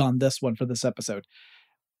conclude on this one for this episode.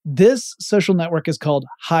 This social network is called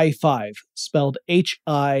Hi5, spelled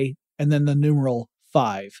H-I and then the numeral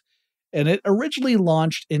 5. And it originally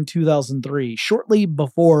launched in 2003, shortly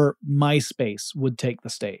before MySpace would take the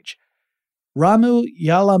stage. Ramu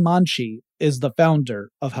Yalamanchi is the founder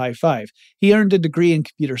of Hi5. He earned a degree in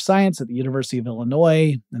computer science at the University of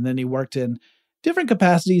Illinois, and then he worked in different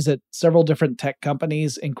capacities at several different tech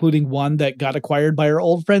companies, including one that got acquired by our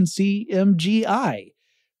old friend CMGI,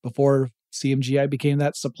 before CMGI became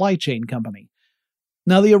that supply chain company.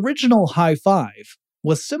 Now, the original Hi5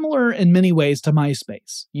 was similar in many ways to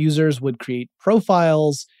MySpace. Users would create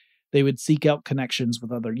profiles, they would seek out connections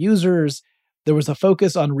with other users. There was a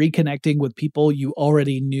focus on reconnecting with people you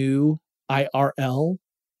already knew IRL.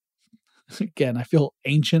 Again, I feel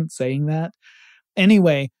ancient saying that.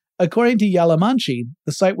 Anyway, according to Yalamanchi,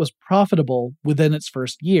 the site was profitable within its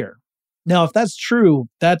first year. Now, if that's true,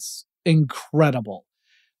 that's incredible.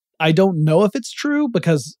 I don't know if it's true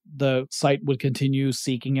because the site would continue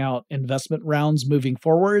seeking out investment rounds moving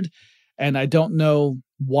forward, and I don't know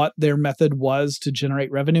what their method was to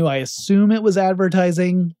generate revenue. I assume it was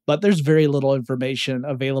advertising, but there's very little information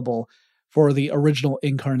available for the original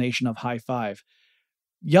incarnation of Hi5.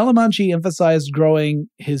 Yalamanchi emphasized growing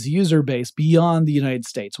his user base beyond the United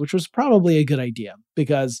States, which was probably a good idea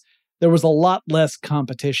because there was a lot less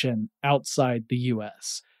competition outside the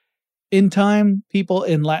US. In time, people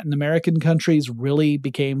in Latin American countries really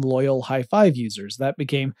became loyal Hi5 users. That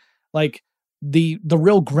became like the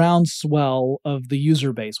real groundswell of the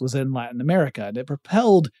user base was in Latin America, and it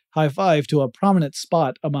propelled Hi5 to a prominent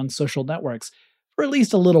spot among social networks for at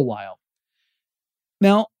least a little while.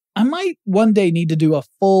 Now, I might one day need to do a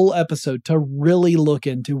full episode to really look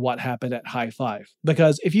into what happened at Hi5,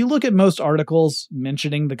 because if you look at most articles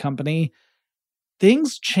mentioning the company,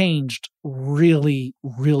 things changed really,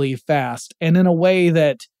 really fast and in a way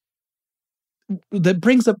that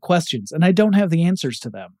brings up questions, and I don't have the answers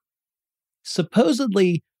to them.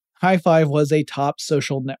 Supposedly, Hi5 was a top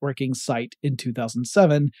social networking site in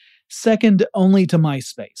 2007, second only to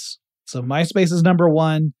MySpace. So MySpace is number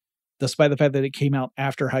one, despite the fact that it came out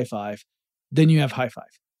after Hi5. Then you have Hi5.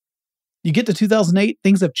 You get to 2008,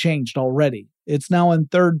 things have changed already. It's now in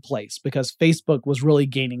third place because Facebook was really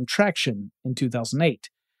gaining traction in 2008.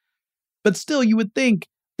 But still, you would think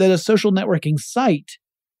that a social networking site,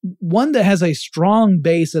 one that has a strong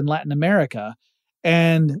base in Latin America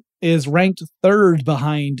and is ranked third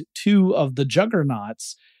behind two of the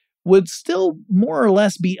juggernauts, would still more or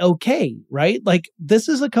less be okay, right? Like, this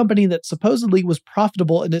is a company that supposedly was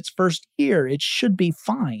profitable in its first year. It should be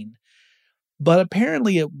fine. But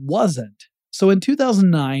apparently it wasn't. So in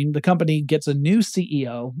 2009, the company gets a new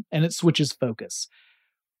CEO and it switches focus.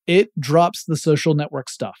 It drops the social network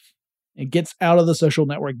stuff. It gets out of the social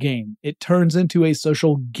network game. It turns into a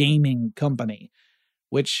social gaming company,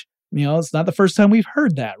 which, it's not the first time we've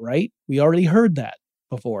heard that, right? We already heard that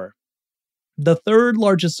before. The third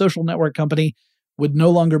largest social network company would no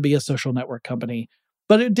longer be a social network company,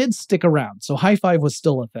 but it did stick around, so High Five was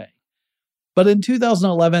still a thing. But in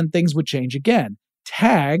 2011, things would change again.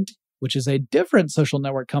 Tagged, which is a different social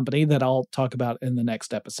network company that I'll talk about in the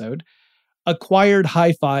next episode, acquired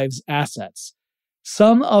High Five's assets.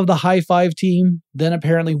 Some of the High Five team then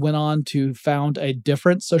apparently went on to found a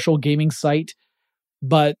different social gaming site,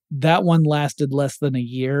 but that one lasted less than a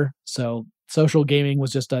year, so social gaming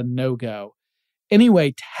was just a no-go.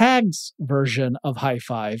 Anyway, Tagged's version of High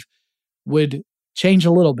Five would change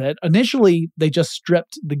a little bit. Initially, they just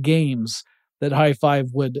stripped the games that High Five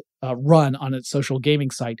would run on its social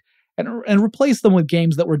gaming site and replaced them with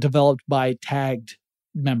games that were developed by Tagged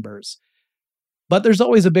members. But there's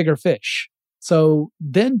always a bigger fish. So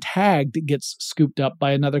then Tagged gets scooped up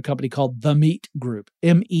by another company called The Meat Group,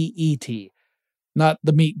 MEET. Not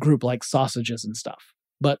the meat group like sausages and stuff,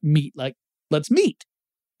 but meat like let's meet.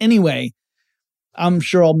 Anyway, I'm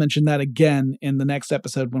sure I'll mention that again in the next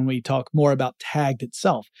episode when we talk more about Tagged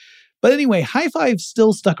itself. But anyway, High Five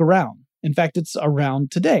still stuck around. In fact, it's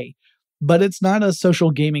around today. But it's not a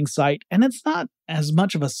social gaming site, and it's not as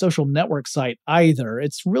much of a social network site either.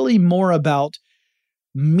 It's really more about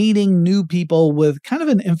meeting new people with kind of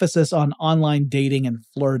an emphasis on online dating and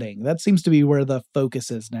flirting. That seems to be where the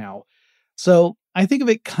focus is now. So I think of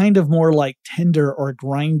it kind of more like Tinder or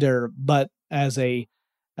Grindr, but as a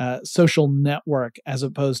social network as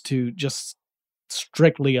opposed to just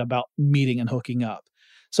strictly about meeting and hooking up.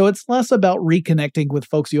 So it's less about reconnecting with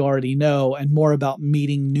folks you already know and more about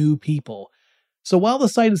meeting new people. So while the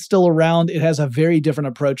site is still around, it has a very different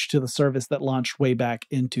approach to the service that launched way back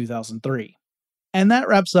in 2003. And that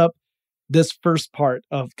wraps up this first part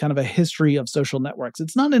of kind of a history of social networks.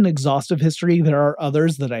 It's not an exhaustive history. There are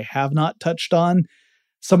others that I have not touched on,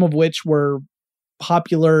 some of which were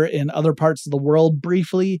popular in other parts of the world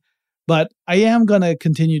briefly, but I am going to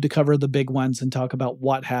continue to cover the big ones and talk about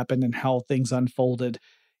what happened and how things unfolded.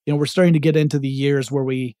 We're starting to get into the years where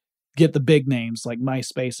we get the big names like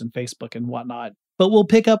MySpace and Facebook and whatnot, but we'll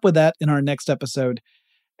pick up with that in our next episode.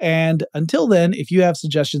 And until then, if you have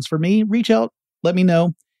suggestions for me, reach out, let me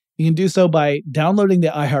know. You can do so by downloading the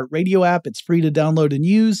iHeartRadio app. It's free to download and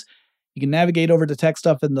use. You can navigate over to Tech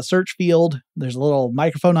Stuff in the search field. There's a little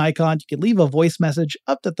microphone icon. You can leave a voice message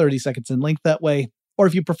up to 30 seconds in length that way. Or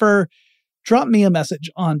if you prefer, drop me a message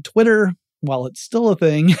on Twitter while it's still a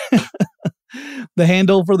thing. The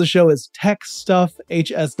handle for the show is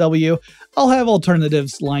TechStuffHSW. I'll have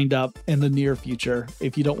alternatives lined up in the near future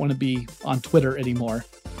if you don't want to be on Twitter anymore.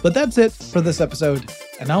 But that's it for this episode,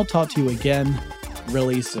 and I'll talk to you again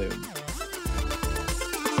really soon.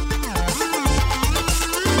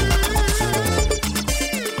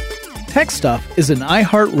 Tech Stuff is an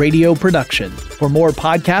iHeartRadio production. For more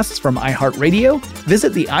podcasts from iHeartRadio,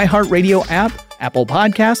 visit the iHeartRadio app, Apple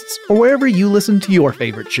Podcasts, or wherever you listen to your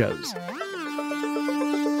favorite shows.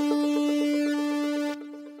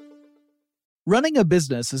 Running a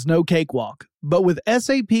business is no cakewalk, but with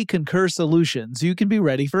SAP Concur Solutions, you can be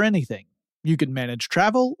ready for anything. You can manage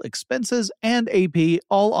travel, expenses, and AP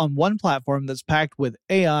all on one platform that's packed with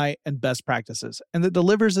AI and best practices, and that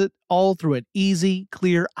delivers it all through an easy,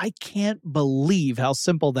 clear, I can't believe how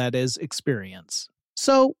simple that is experience.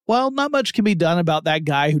 So, while not much can be done about that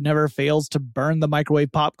guy who never fails to burn the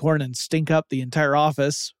microwave popcorn and stink up the entire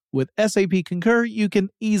office, with SAP Concur, you can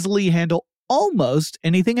easily handle almost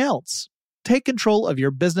anything else. Take control of your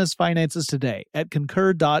business finances today at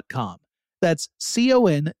Concur.com. That's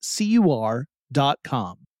CONCUR.com.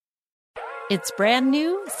 It's brand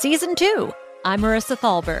new, Season 2. I'm Marissa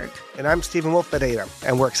Thalberg. And I'm Stephen Wolf-Bedeta.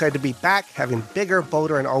 And we're excited to be back having bigger,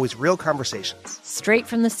 bolder, and always real conversations. Straight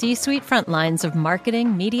from the C-suite front lines of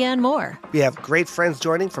marketing, media, and more. We have great friends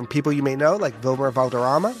joining from people you may know, like Wilmer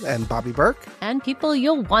Valderrama and Bobby Burke. And people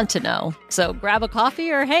you'll want to know. So grab a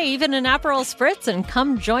coffee or, hey, even an Aperol Spritz and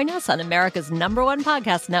come join us on America's #1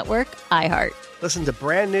 podcast network, iHeart. Listen to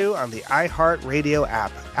brand new on the iHeartRadio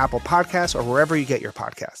app, Apple Podcasts, or wherever you get your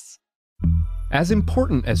podcasts. As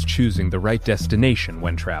important as choosing the right destination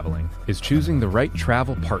when traveling is choosing the right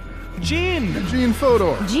travel partner. Gene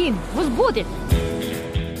Fodor. Gene, was good.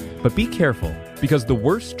 But be careful, because the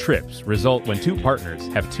worst trips result when two partners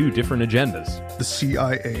have two different agendas. The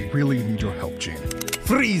CIA really need your help, Gene.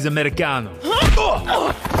 Freeze, Americano.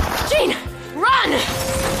 Gene, run!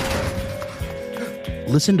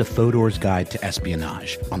 Listen to Fodor's Guide to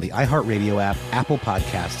Espionage on the iHeartRadio app, Apple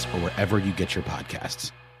Podcasts, or wherever you get your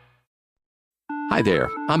podcasts. Hi there,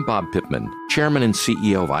 I'm Bob Pittman, Chairman and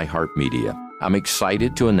CEO of iHeartMedia. I'm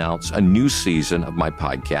excited to announce a new season of my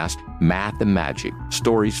podcast, Math and Magic,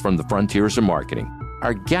 Stories from the Frontiers of Marketing.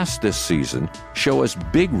 Our guests this season show us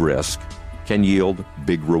big risk can yield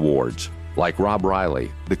big rewards, like Rob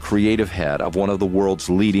Riley, the creative head of one of the world's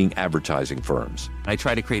leading advertising firms. I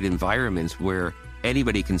try to create environments where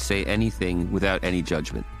anybody can say anything without any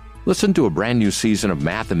judgment. Listen to a brand new season of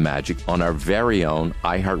Math and Magic on our very own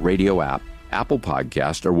iHeartRadio app, Apple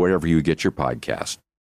Podcast, or wherever you get your podcast.